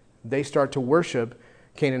quickly, they start to worship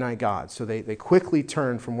Canaanite gods. So they quickly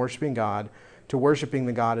turn from worshiping God to worshiping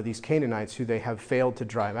the God of these Canaanites who they have failed to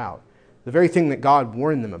drive out. The very thing that God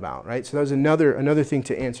warned them about, right? So that was another thing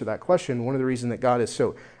to answer that question. One of the reasons that God is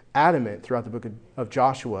so adamant throughout the book of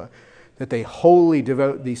Joshua that they wholly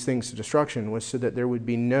devote these things to destruction was so that there would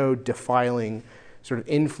be no defiling sort of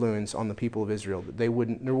influence on the people of Israel. That there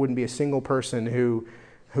wouldn't be a single person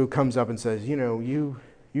who comes up and says, you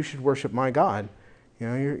should worship my God.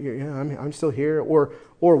 I'm still here. Or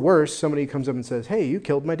worse, somebody comes up and says, hey, you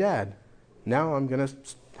killed my dad. Now I'm going to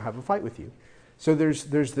have a fight with you. So there's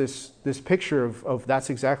this picture of that's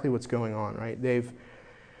exactly what's going on, right?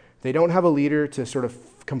 They don't have a leader to sort of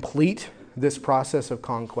complete this process of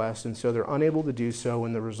conquest, and so they're unable to do so,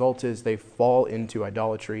 and the result is they fall into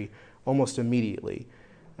idolatry almost immediately.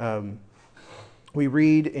 We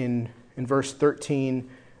read in verse 13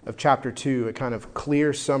 of chapter 2 a kind of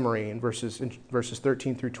clear summary in verses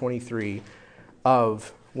 13 through 23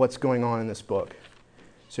 of what's going on in this book.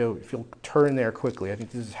 So if you'll turn there quickly, I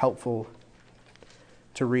think this is helpful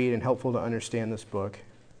to read and helpful to understand this book.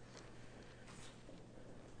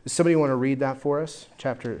 Does somebody want to read that for us?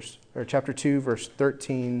 Chapter 2, verse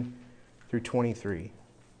 13 through 23.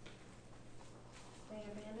 They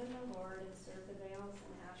abandoned the Lord and served the Baals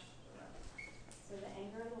and Ashtoreth. So the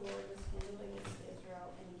anger of the Lord was kindled against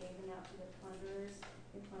Israel, and he gave them out to the plunderers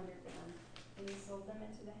who plundered them. And he sold them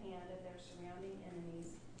into the hand of their surrounding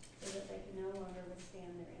enemies, so that they could no longer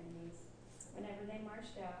withstand their enemies. Whenever they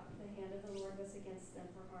marched out, the hand of the Lord was against them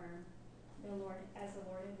for harm, as the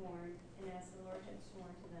Lord had warned, and as the Lord had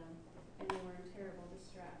sworn to them, and they were in terrible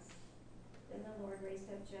distress. Then the Lord raised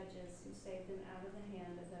up judges who saved them out of the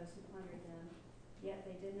hand of those who plundered them. Yet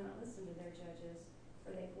they did not listen to their judges,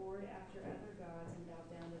 for they whored after other gods and bowed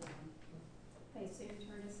down to them. They soon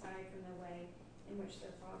turned aside from the way in which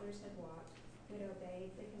their fathers had walked, who had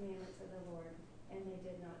obeyed the commandments of the Lord, and they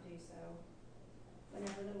did not do so.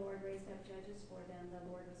 Whenever the Lord raised up judges for them, the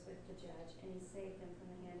Lord was with the judge, and he saved them from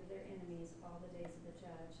the hand of their enemies all the days of the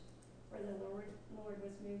judge. For the Lord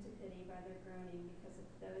was moved to pity by their groaning because of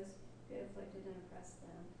those who afflicted and oppressed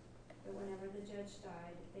them. But whenever the judge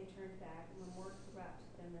died, they turned back and were more corrupt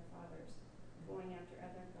than their fathers, going after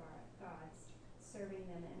other gods, serving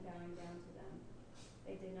them and bowing down to them.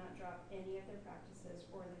 They did not drop any of their practices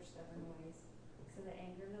or their stubborn ways. So the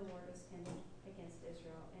anger of the Lord was kindled against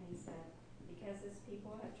Israel, and he said, because this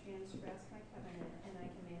people have transgressed my covenant, and I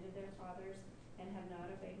commanded their fathers, and have not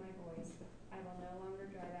obeyed my voice, I will no longer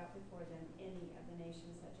drive out before them any of the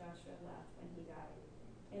nations that Joshua left when he died,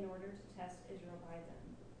 in order to test Israel by them,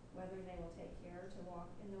 whether they will take care to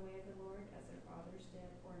walk in the way of the Lord as their fathers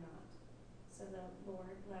did or not. So the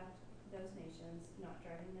Lord left those nations, not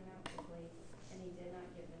driving them out quickly, and he did not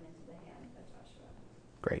give them into the hand of Joshua.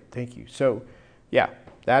 Great, thank you. So, yeah,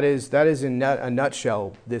 that is in a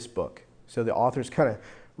nutshell this book. So the authors kind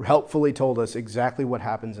of helpfully told us exactly what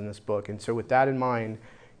happens in this book. And so with that in mind,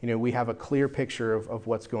 we have a clear picture of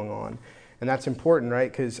what's going on. And that's important, right?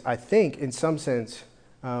 Because I think in some sense,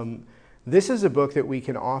 this is a book that we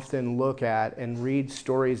can often look at and read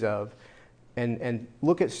stories of and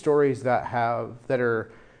look at stories that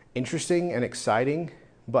are interesting and exciting,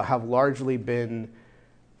 but have largely been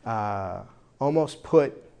almost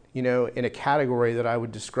put, in a category that I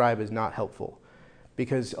would describe as not helpful.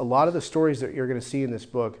 Because a lot of the stories that you're going to see in this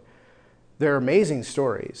book, they're amazing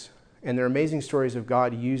stories. And they're amazing stories of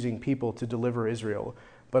God using people to deliver Israel.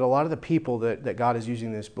 But a lot of the people that God is using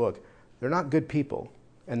in this book, they're not good people.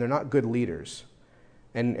 And they're not good leaders.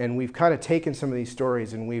 And we've kind of taken some of these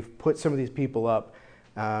stories and we've put some of these people up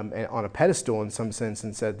on a pedestal in some sense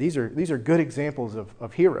and said, these are good examples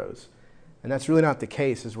of heroes. And that's really not the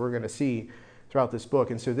case, as we're going to see throughout this book.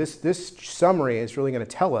 And so this summary is really going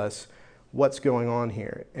to tell us what's going on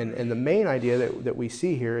here. And the main idea that we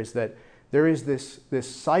see here is that there is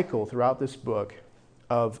this cycle throughout this book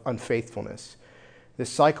of unfaithfulness. This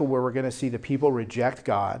cycle where we're going to see the people reject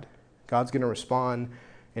God. God's going to respond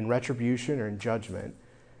in retribution or in judgment.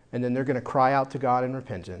 And then they're going to cry out to God in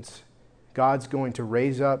repentance. God's going to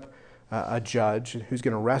raise up a judge who's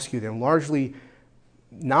going to rescue them, largely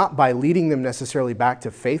not by leading them necessarily back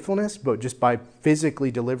to faithfulness, but just by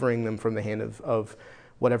physically delivering them from the hand of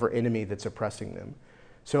whatever enemy that's oppressing them.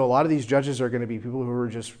 So a lot of these judges are going to be people who are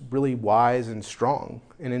just really wise and strong.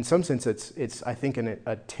 And in some sense, it's I think, an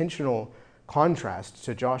intentional contrast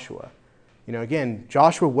to Joshua. Again,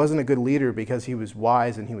 Joshua wasn't a good leader because he was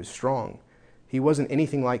wise and he was strong. He wasn't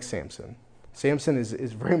anything like Samson. Samson is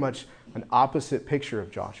very much an opposite picture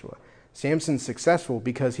of Joshua. Samson's successful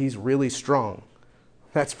because he's really strong.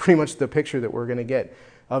 That's pretty much the picture that we're going to get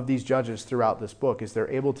of these judges throughout this book, is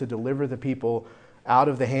they're able to deliver the people out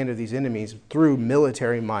of the hand of these enemies through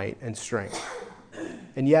military might and strength.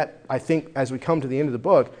 And yet, I think as we come to the end of the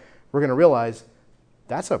book, we're going to realize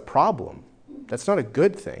that's a problem. That's not a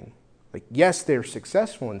good thing. Like, yes, they're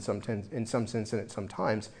successful in some sense and at some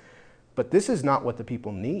times, but this is not what the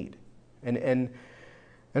people need. And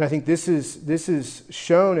I think this is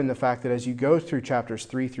shown in the fact that as you go through chapters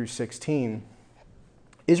 3 through 16,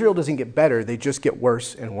 Israel doesn't get better, they just get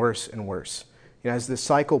worse and worse and worse. As this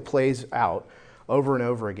cycle plays out over and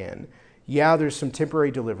over again, yeah, there's some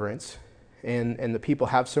temporary deliverance, and the people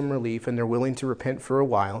have some relief, and they're willing to repent for a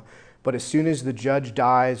while, but as soon as the judge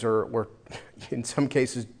dies or in some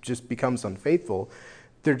cases just becomes unfaithful,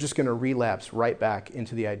 they're just going to relapse right back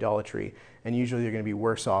into the idolatry, and usually they're going to be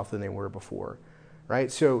worse off than they were before,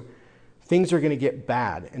 right? So things are going to get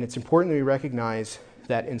bad, and it's important that we recognize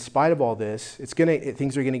that in spite of all this,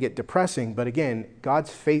 things are going to get depressing, but again,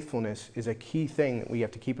 God's faithfulness is a key thing that we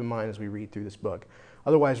have to keep in mind as we read through this book.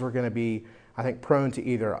 Otherwise, we're going to be, I think, prone to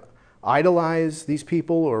either idolize these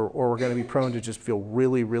people or we're going to be prone to just feel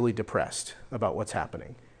really, really depressed about what's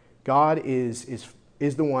happening. God is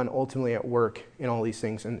the one ultimately at work in all these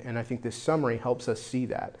things, and I think this summary helps us see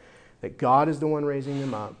that God is the one raising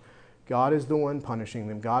them up, God is the one punishing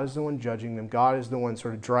them, God is the one judging them, God is the one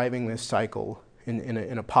sort of driving this cycle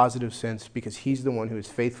in a positive sense, because he's the one who is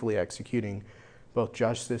faithfully executing both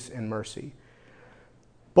justice and mercy.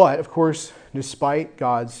 But, of course, despite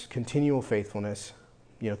God's continual faithfulness,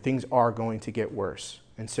 things are going to get worse.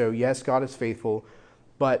 And so, yes, God is faithful,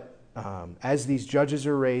 but as these judges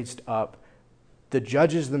are raised up, the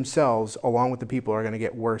judges themselves, along with the people, are going to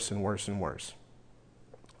get worse and worse and worse.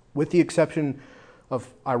 With the exception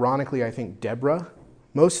of, ironically, I think, Deborah,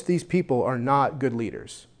 most of these people are not good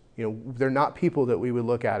leaders. They're not people that we would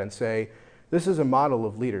look at and say, this is a model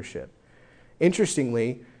of leadership.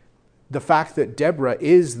 Interestingly, the fact that Deborah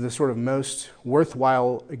is the sort of most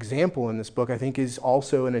worthwhile example in this book, I think, is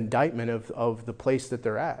also an indictment of the place that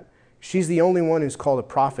they're at. She's the only one who's called a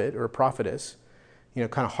prophet or a prophetess,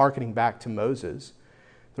 kind of hearkening back to Moses.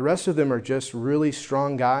 The rest of them are just really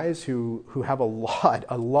strong guys who have a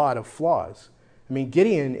lot of flaws. I mean,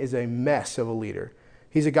 Gideon is a mess of a leader.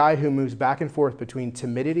 He's a guy who moves back and forth between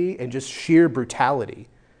timidity and just sheer brutality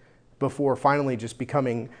before finally just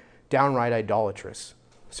becoming downright idolatrous.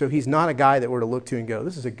 So he's not a guy that we're to look to and go,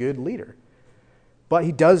 this is a good leader. But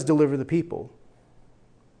he does deliver the people,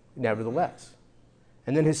 nevertheless.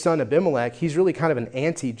 And then his son Abimelech, he's really kind of an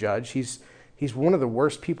anti-judge. He's one of the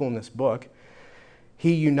worst people in this book.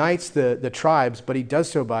 He unites the tribes, but he does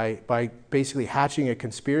so by basically hatching a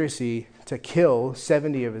conspiracy to kill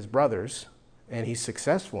 70 of his brothers, and he's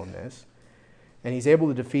successful in this. And he's able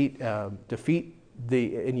to defeat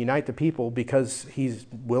and unite the people because he's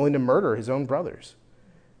willing to murder his own brothers.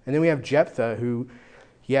 And then we have Jephthah, who,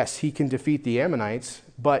 yes, he can defeat the Ammonites,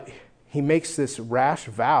 but he makes this rash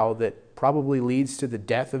vow that probably leads to the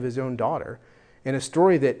death of his own daughter, in a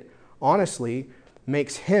story that honestly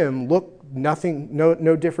makes him look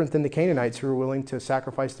no different than the Canaanites who were willing to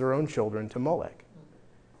sacrifice their own children to Molech.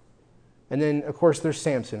 And then, of course, there's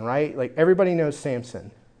Samson, right? Like, everybody knows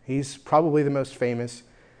Samson. He's probably the most famous.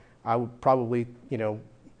 I would probably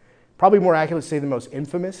more accurately say the most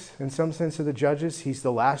infamous in some sense of the judges. He's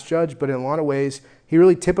the last judge, but in a lot of ways, he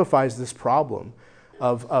really typifies this problem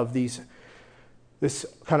of this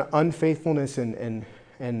kind of unfaithfulness and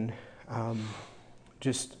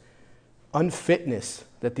just unfitness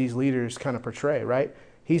that these leaders kind of portray, right?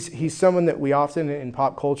 He's someone that we often in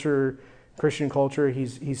pop culture, Christian culture,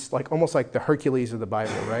 he's like almost like the Hercules of the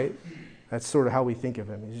Bible, right? That's sort of how we think of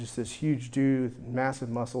him. He's just this huge dude with massive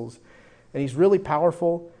muscles, and he's really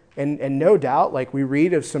powerful. And no doubt, like, we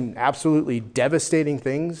read of some absolutely devastating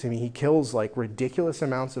things. I mean, he kills like ridiculous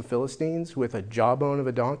amounts of Philistines with a jawbone of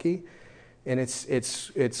a donkey, and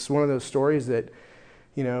it's one of those stories that,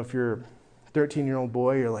 if you're a 13-year-old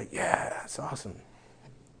boy, you're like, yeah, that's awesome.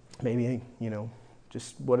 Maybe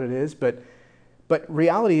just what it is, but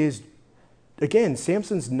reality is, again,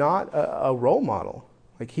 Samson's not a role model.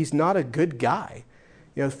 Like, he's not a good guy.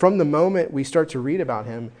 From the moment we start to read about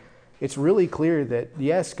him, it's really clear that,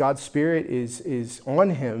 yes, God's Spirit is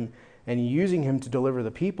on him and using him to deliver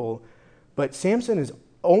the people, but Samson is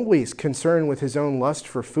always concerned with his own lust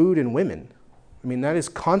for food and women. I mean, that is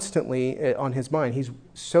constantly on his mind. He's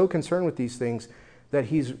so concerned with these things that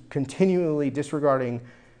he's continually disregarding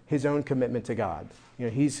his own commitment to God.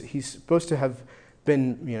 He's supposed to have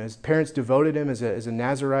been, his parents devoted him as a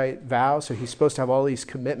Nazirite vow, so he's supposed to have all these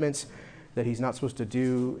commitments that he's not supposed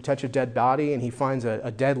to touch a dead body, and he finds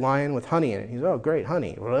a dead lion with honey in it. He's, oh, great,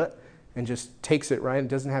 honey, and just takes it, right, and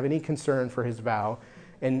doesn't have any concern for his vow,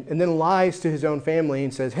 and then lies to his own family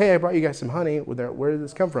and says, hey, I brought you guys some honey. Where did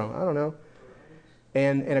this come from? I don't know.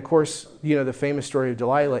 And of course, the famous story of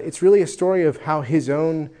Delilah, it's really a story of how his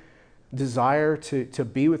own desire to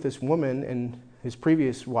be with this woman and his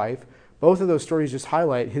previous wife, both of those stories just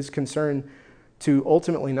highlight his concern to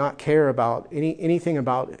ultimately not care about anything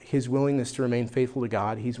about his willingness to remain faithful to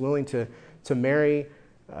God. He's willing to marry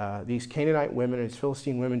these Canaanite women and these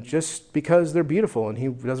Philistine women just because they're beautiful, and he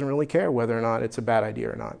doesn't really care whether or not it's a bad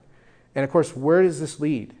idea or not. And of course, where does this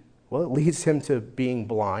lead? Well, it leads him to being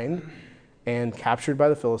blind and captured by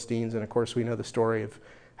the Philistines, and of course we know the story of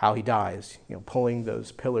how he dies, pulling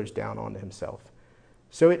those pillars down onto himself.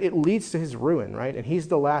 So it leads to his ruin, right? And he's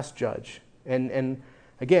the last judge. And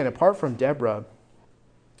again, apart from Deborah,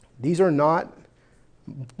 these are not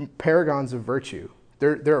paragons of virtue.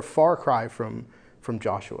 They're a far cry from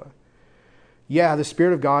Joshua. Yeah, the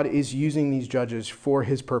Spirit of God is using these judges for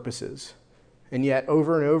his purposes. And yet,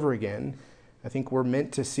 over and over again, I think we're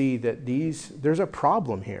meant to see that there's a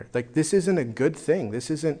problem here. Like, this isn't a good thing.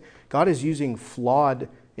 God is using flawed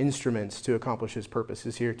instruments to accomplish his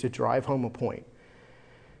purposes here, to drive home a point.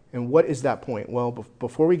 And what is that point? Well,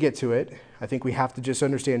 before we get to it, I think we have to just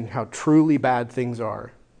understand how truly bad things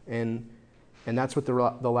are. And that's what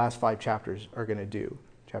the last 5 chapters are going to do,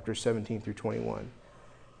 chapters 17 through 21.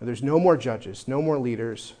 And there's no more judges, no more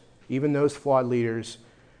leaders. Even those flawed leaders,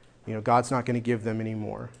 God's not going to give them any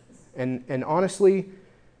more. And honestly,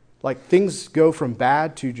 like, things go from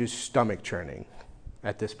bad to just stomach churning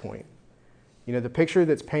at this point. The picture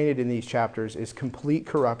that's painted in these chapters is complete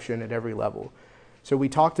corruption at every level. So we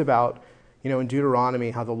talked about, in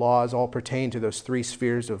Deuteronomy, how the laws all pertain to those 3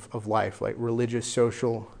 spheres of life, like religious,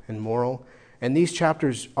 social, and moral. And these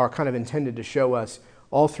chapters are kind of intended to show us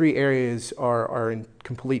all 3 areas are in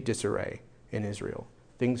complete disarray in Israel.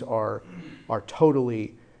 Things are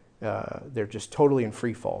totally, they're just totally in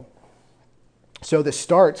free fall. So this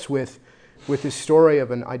starts with this story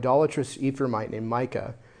of an idolatrous Ephraimite named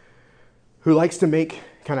Micah, who likes to make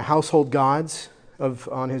kind of household gods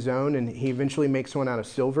on his own, and he eventually makes one out of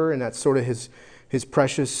silver, and that's sort of his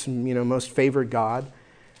precious, most favored god.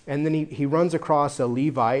 And then he runs across a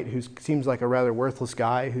Levite who seems like a rather worthless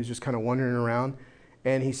guy who's just kind of wandering around,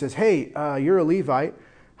 and he says, "Hey, you're a Levite.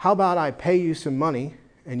 How about I pay you some money,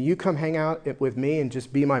 and you come hang out with me and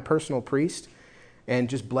just be my personal priest, and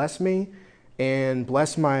just bless me, and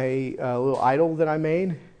bless my little idol that I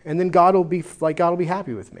made, and then God will be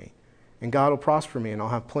happy with me. And God will prosper me, and I'll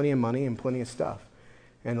have plenty of money and plenty of stuff."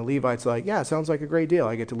 And the Levite's like, "Yeah, sounds like a great deal.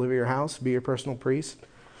 I get to live at your house, be your personal priest.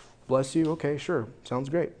 Bless you. Okay, sure. Sounds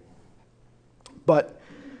great." But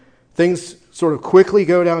things sort of quickly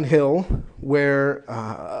go downhill where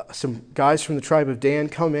some guys from the tribe of Dan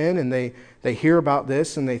come in, and they hear about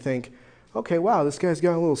this, and they think, "Okay, wow, this guy's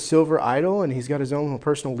got a little silver idol, and he's got his own little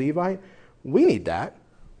personal Levite. We need that.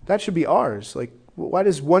 That should be ours. Like, why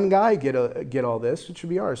does one guy get all this? It should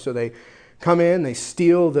be ours." So they come in, they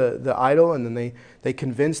steal the idol, and then they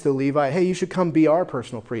convince the Levite, "Hey, you should come be our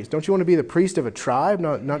personal priest. Don't you want to be the priest of a tribe,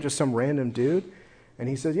 not just some random dude?" And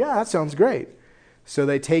he says, "Yeah, that sounds great." So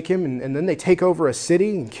they take him, and then they take over a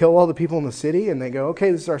city and kill all the people in the city, and they go,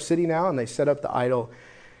 "Okay, this is our city now," and they set up the idol.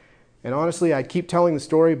 And honestly, I keep telling the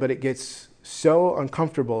story, but it gets so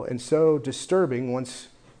uncomfortable and so disturbing once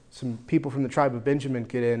some people from the tribe of Benjamin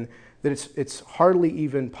get in, that it's hardly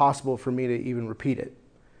even possible for me to even repeat it.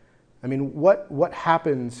 I mean, what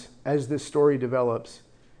happens as this story develops?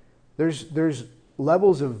 There's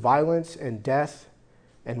levels of violence and death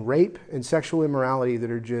and rape and sexual immorality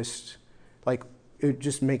that are just like, it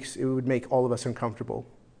would make all of us uncomfortable.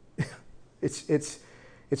 It's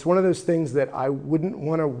one of those things that I wouldn't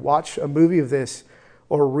want to watch a movie of this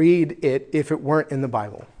or read it if it weren't in the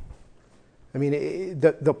Bible. I mean,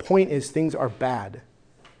 the point is, things are bad.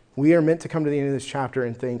 We are meant to come to the end of this chapter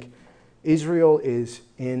and think, Israel is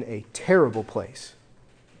in a terrible place.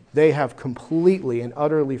 They have completely and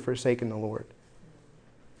utterly forsaken the Lord.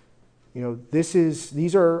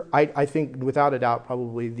 These are, I think, without a doubt,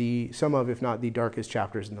 probably some of, if not the darkest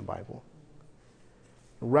chapters in the Bible.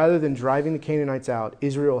 Rather than driving the Canaanites out,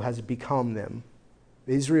 Israel has become them.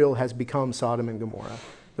 Israel has become Sodom and Gomorrah,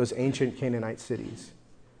 those ancient Canaanite cities.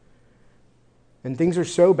 And things are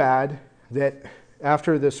so bad that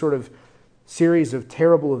after this sort of series of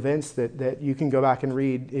terrible events that you can go back and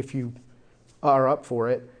read if you are up for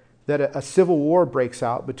it, that a civil war breaks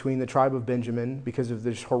out between the tribe of Benjamin because of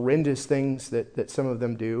these horrendous things that some of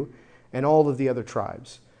them do, and all of the other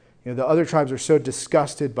tribes. The other tribes are so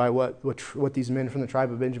disgusted by what these men from the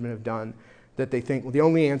tribe of Benjamin have done that they think, well, the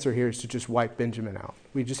only answer here is to just wipe Benjamin out.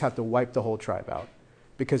 We just have to wipe the whole tribe out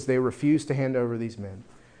because they refuse to hand over these men.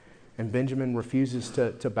 And Benjamin refuses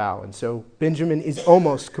to bow. And so Benjamin is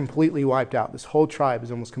almost completely wiped out. This whole tribe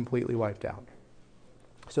is almost completely wiped out.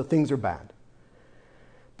 So things are bad.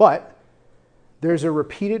 But there's a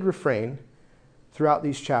repeated refrain throughout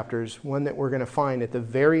these chapters, one that we're going to find at the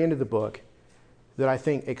very end of the book, that I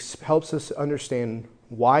think helps us understand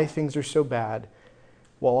why things are so bad,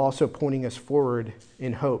 while also pointing us forward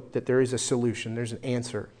in hope that there is a solution, there's an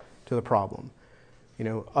answer to the problem.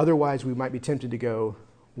 Otherwise we might be tempted to go,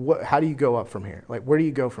 how do you go up from here? Like, where do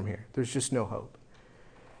you go from here? There's just no hope.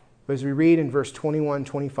 But as we read in verse 21,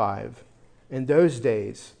 25, in those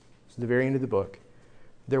days, it's the very end of the book,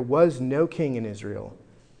 there was no king in Israel,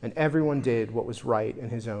 and everyone did what was right in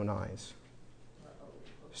his own eyes.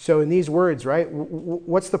 So in these words, right,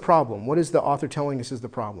 what's the problem? What is the author telling us is the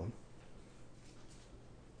problem?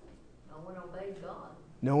 No one obeyed God.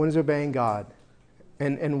 No one is obeying God.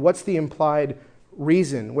 And what's the implied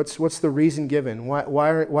reason? What's the reason given?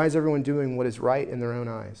 Why is everyone doing what is right in their own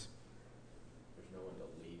eyes? There's no one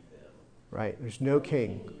to lead them. Right. There's no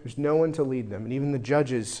king. There's no one to lead them. And even the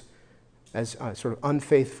judges, as sort of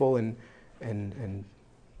unfaithful and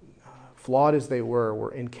flawed as they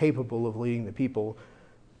were incapable of leading the people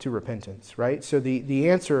to repentance. Right. So the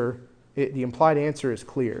answer, the implied answer is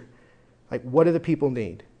clear. Like, what do the people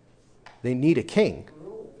need? They need a king.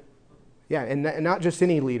 Yeah, and not just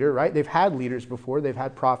any leader, right? They've had leaders before. They've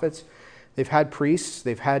had prophets. They've had priests.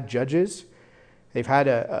 They've had judges. They've had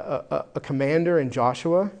a commander in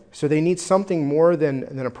Joshua. So they need something more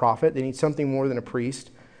than a prophet. They need something more than a priest,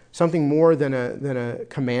 something more than a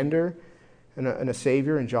commander and a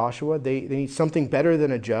savior in Joshua. They need something better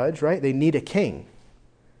than a judge, right? They need a king.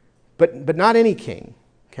 But not any king,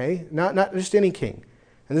 okay? Not just any king.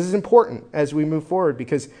 And this is important as we move forward,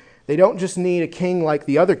 because they don't just need a king like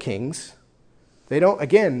the other kings. They don't,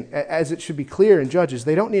 again, as it should be clear in Judges,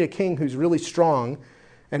 they don't need a king who's really strong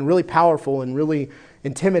and really powerful and really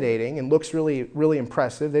intimidating and looks really, really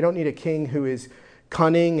impressive. They don't need a king who is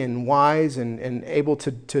cunning and wise and able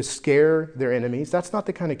to scare their enemies. That's not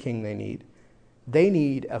the kind of king they need. They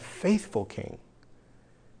need a faithful king.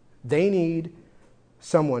 They need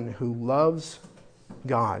someone who loves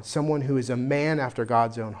God, someone who is a man after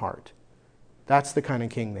God's own heart. That's the kind of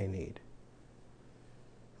king they need.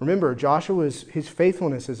 Remember, his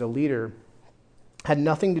faithfulness as a leader had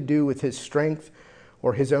nothing to do with his strength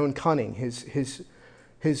or his own cunning. His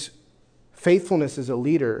faithfulness as a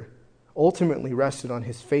leader ultimately rested on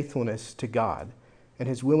his faithfulness to God and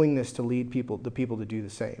his willingness to lead the people to do the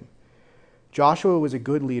same. Joshua was a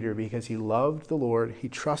good leader because he loved the Lord, he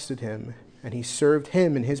trusted him, and he served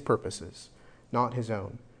him in his purposes, not his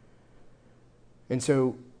own. And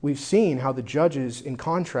so we've seen how the judges, in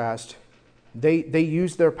contrast, they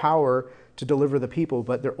use their power to deliver the people,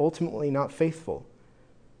 but they're ultimately not faithful.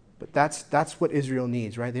 But that's what Israel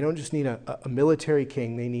needs, right? They don't just need a military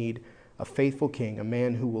king. They need a faithful king, a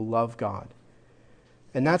man who will love God.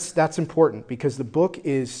 And that's important, because the book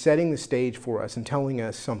is setting the stage for us and telling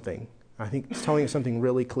us something. I think it's telling us something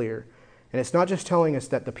really clear. And it's not just telling us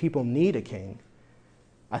that the people need a king.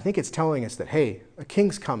 I think it's telling us that, hey, a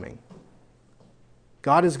king's coming.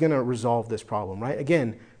 God is going to resolve this problem, right?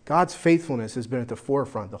 Again, God's faithfulness has been at the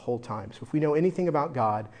forefront the whole time. So if we know anything about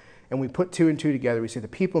God and we put two and two together, we say the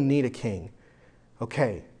people need a king.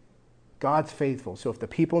 Okay, God's faithful. So if the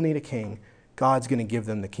people need a king, God's going to give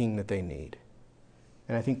them the king that they need.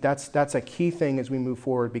 And I think that's a key thing as we move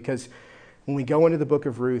forward, because when we go into the book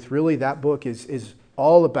of Ruth, really that book is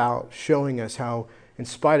all about showing us how, in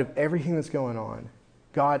spite of everything that's going on,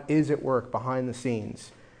 God is at work behind the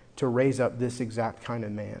scenes to raise up this exact kind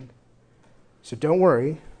of man. So don't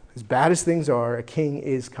worry, as bad as things are, a king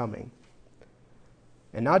is coming.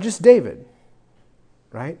 And not just David,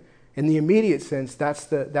 right? In the immediate sense, that's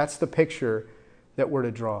the picture that we're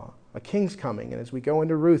to draw. A king's coming, and as we go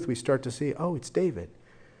into Ruth, we start to see, oh, it's David.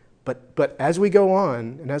 But as we go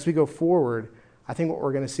on and as we go forward, I think what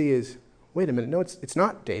we're going to see is, wait a minute, no, it's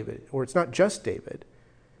not David, or it's not just David.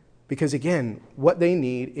 Because again, what they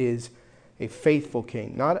need is a faithful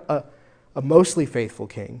king, not a mostly faithful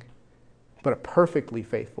king, but a perfectly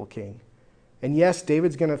faithful king. And yes,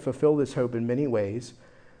 David's going to fulfill this hope in many ways,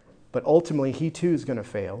 but ultimately he too is going to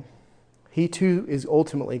fail. He too is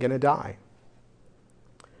ultimately going to die.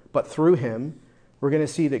 But through him, we're going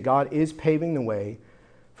to see that God is paving the way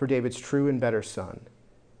for David's true and better son.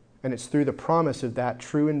 And it's through the promise of that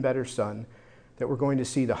true and better son that we're going to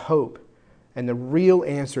see the hope and the real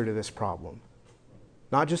answer to this problem.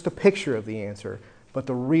 Not just a picture of the answer, but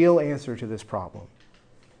the real answer to this problem.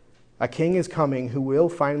 A king is coming who will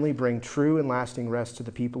finally bring true and lasting rest to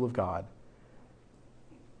the people of God.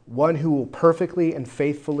 One who will perfectly and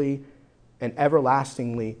faithfully and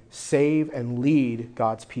everlastingly save and lead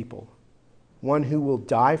God's people. One who will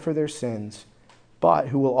die for their sins, but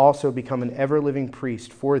who will also become an ever-living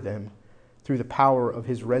priest for them through the power of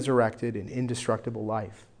his resurrected and indestructible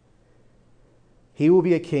life. He will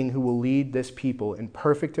be a king who will lead this people in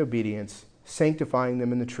perfect obedience, sanctifying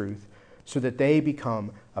them in the truth, so that they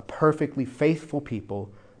become a perfectly faithful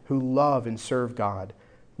people who love and serve God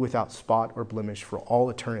without spot or blemish for all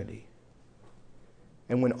eternity.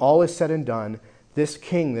 And when all is said and done, this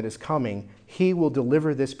king that is coming, he will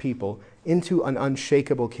deliver this people into an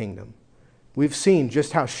unshakable kingdom. We've seen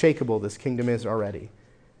just how shakeable this kingdom is already.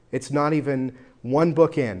 It's not even one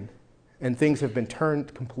book in, and things have been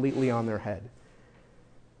turned completely on their head.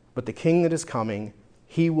 But the king that is coming,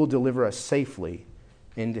 he will deliver us safely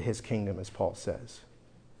into his kingdom, as Paul says.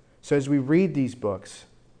 So as we read these books,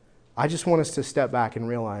 I just want us to step back and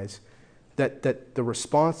realize that the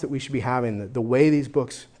response that we should be having, the way these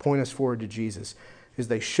books point us forward to Jesus, is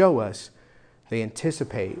they show us, they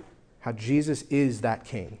anticipate how Jesus is that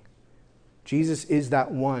king. Jesus is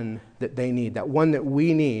that one that they need, that one that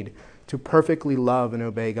we need to perfectly love and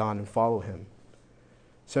obey God and follow him.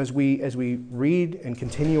 So as we read and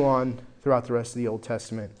continue on throughout the rest of the Old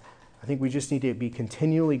Testament, I think we just need to be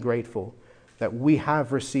continually grateful that we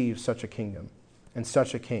have received such a kingdom and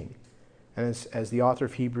such a king. And as the author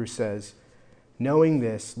of Hebrews says, knowing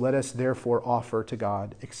this, let us therefore offer to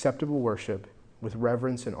God acceptable worship with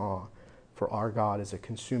reverence and awe, for our God is a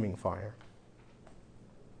consuming fire.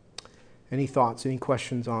 Any thoughts, any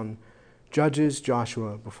questions on Judges,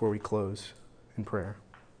 Joshua, before we close in prayer?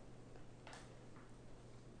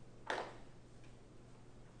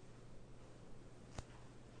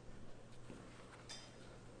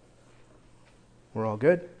 We're all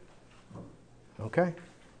good? Okay.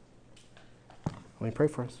 Let me pray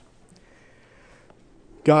for us.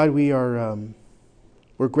 God,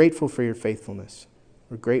 we're grateful for your faithfulness.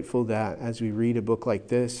 We're grateful that as we read a book like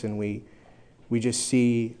this and we just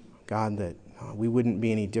see, God, that we wouldn't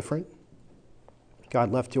be any different.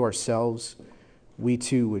 God, left to ourselves, we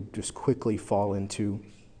too would just quickly fall into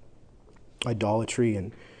idolatry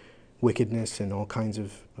and wickedness and all kinds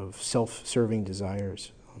of self-serving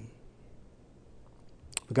desires.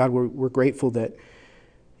 But God, we're grateful that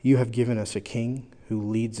you have given us a king who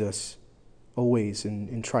leads us always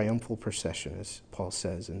in triumphal procession, as Paul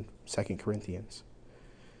says in 2 Corinthians.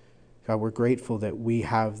 God, we're grateful that we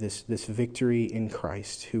have this victory in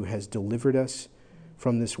Christ, who has delivered us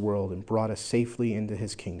from this world and brought us safely into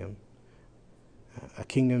his kingdom. A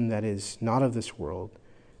kingdom that is not of this world,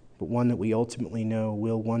 but one that we ultimately know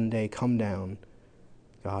will one day come down,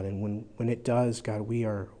 God. And when it does, God, we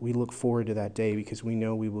look forward to that day, because we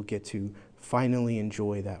know we will get to finally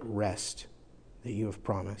enjoy that rest that you have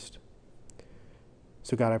promised.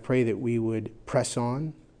 So God, I pray that we would press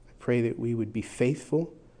on. I pray that we would be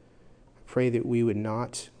faithful. I pray that we would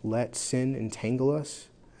not let sin entangle us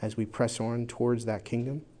as we press on towards that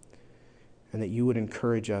kingdom, and that you would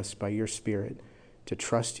encourage us by your Spirit to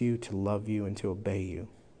trust you, to love you, and to obey you.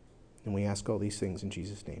 And we ask all these things in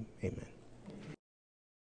Jesus' name. Amen.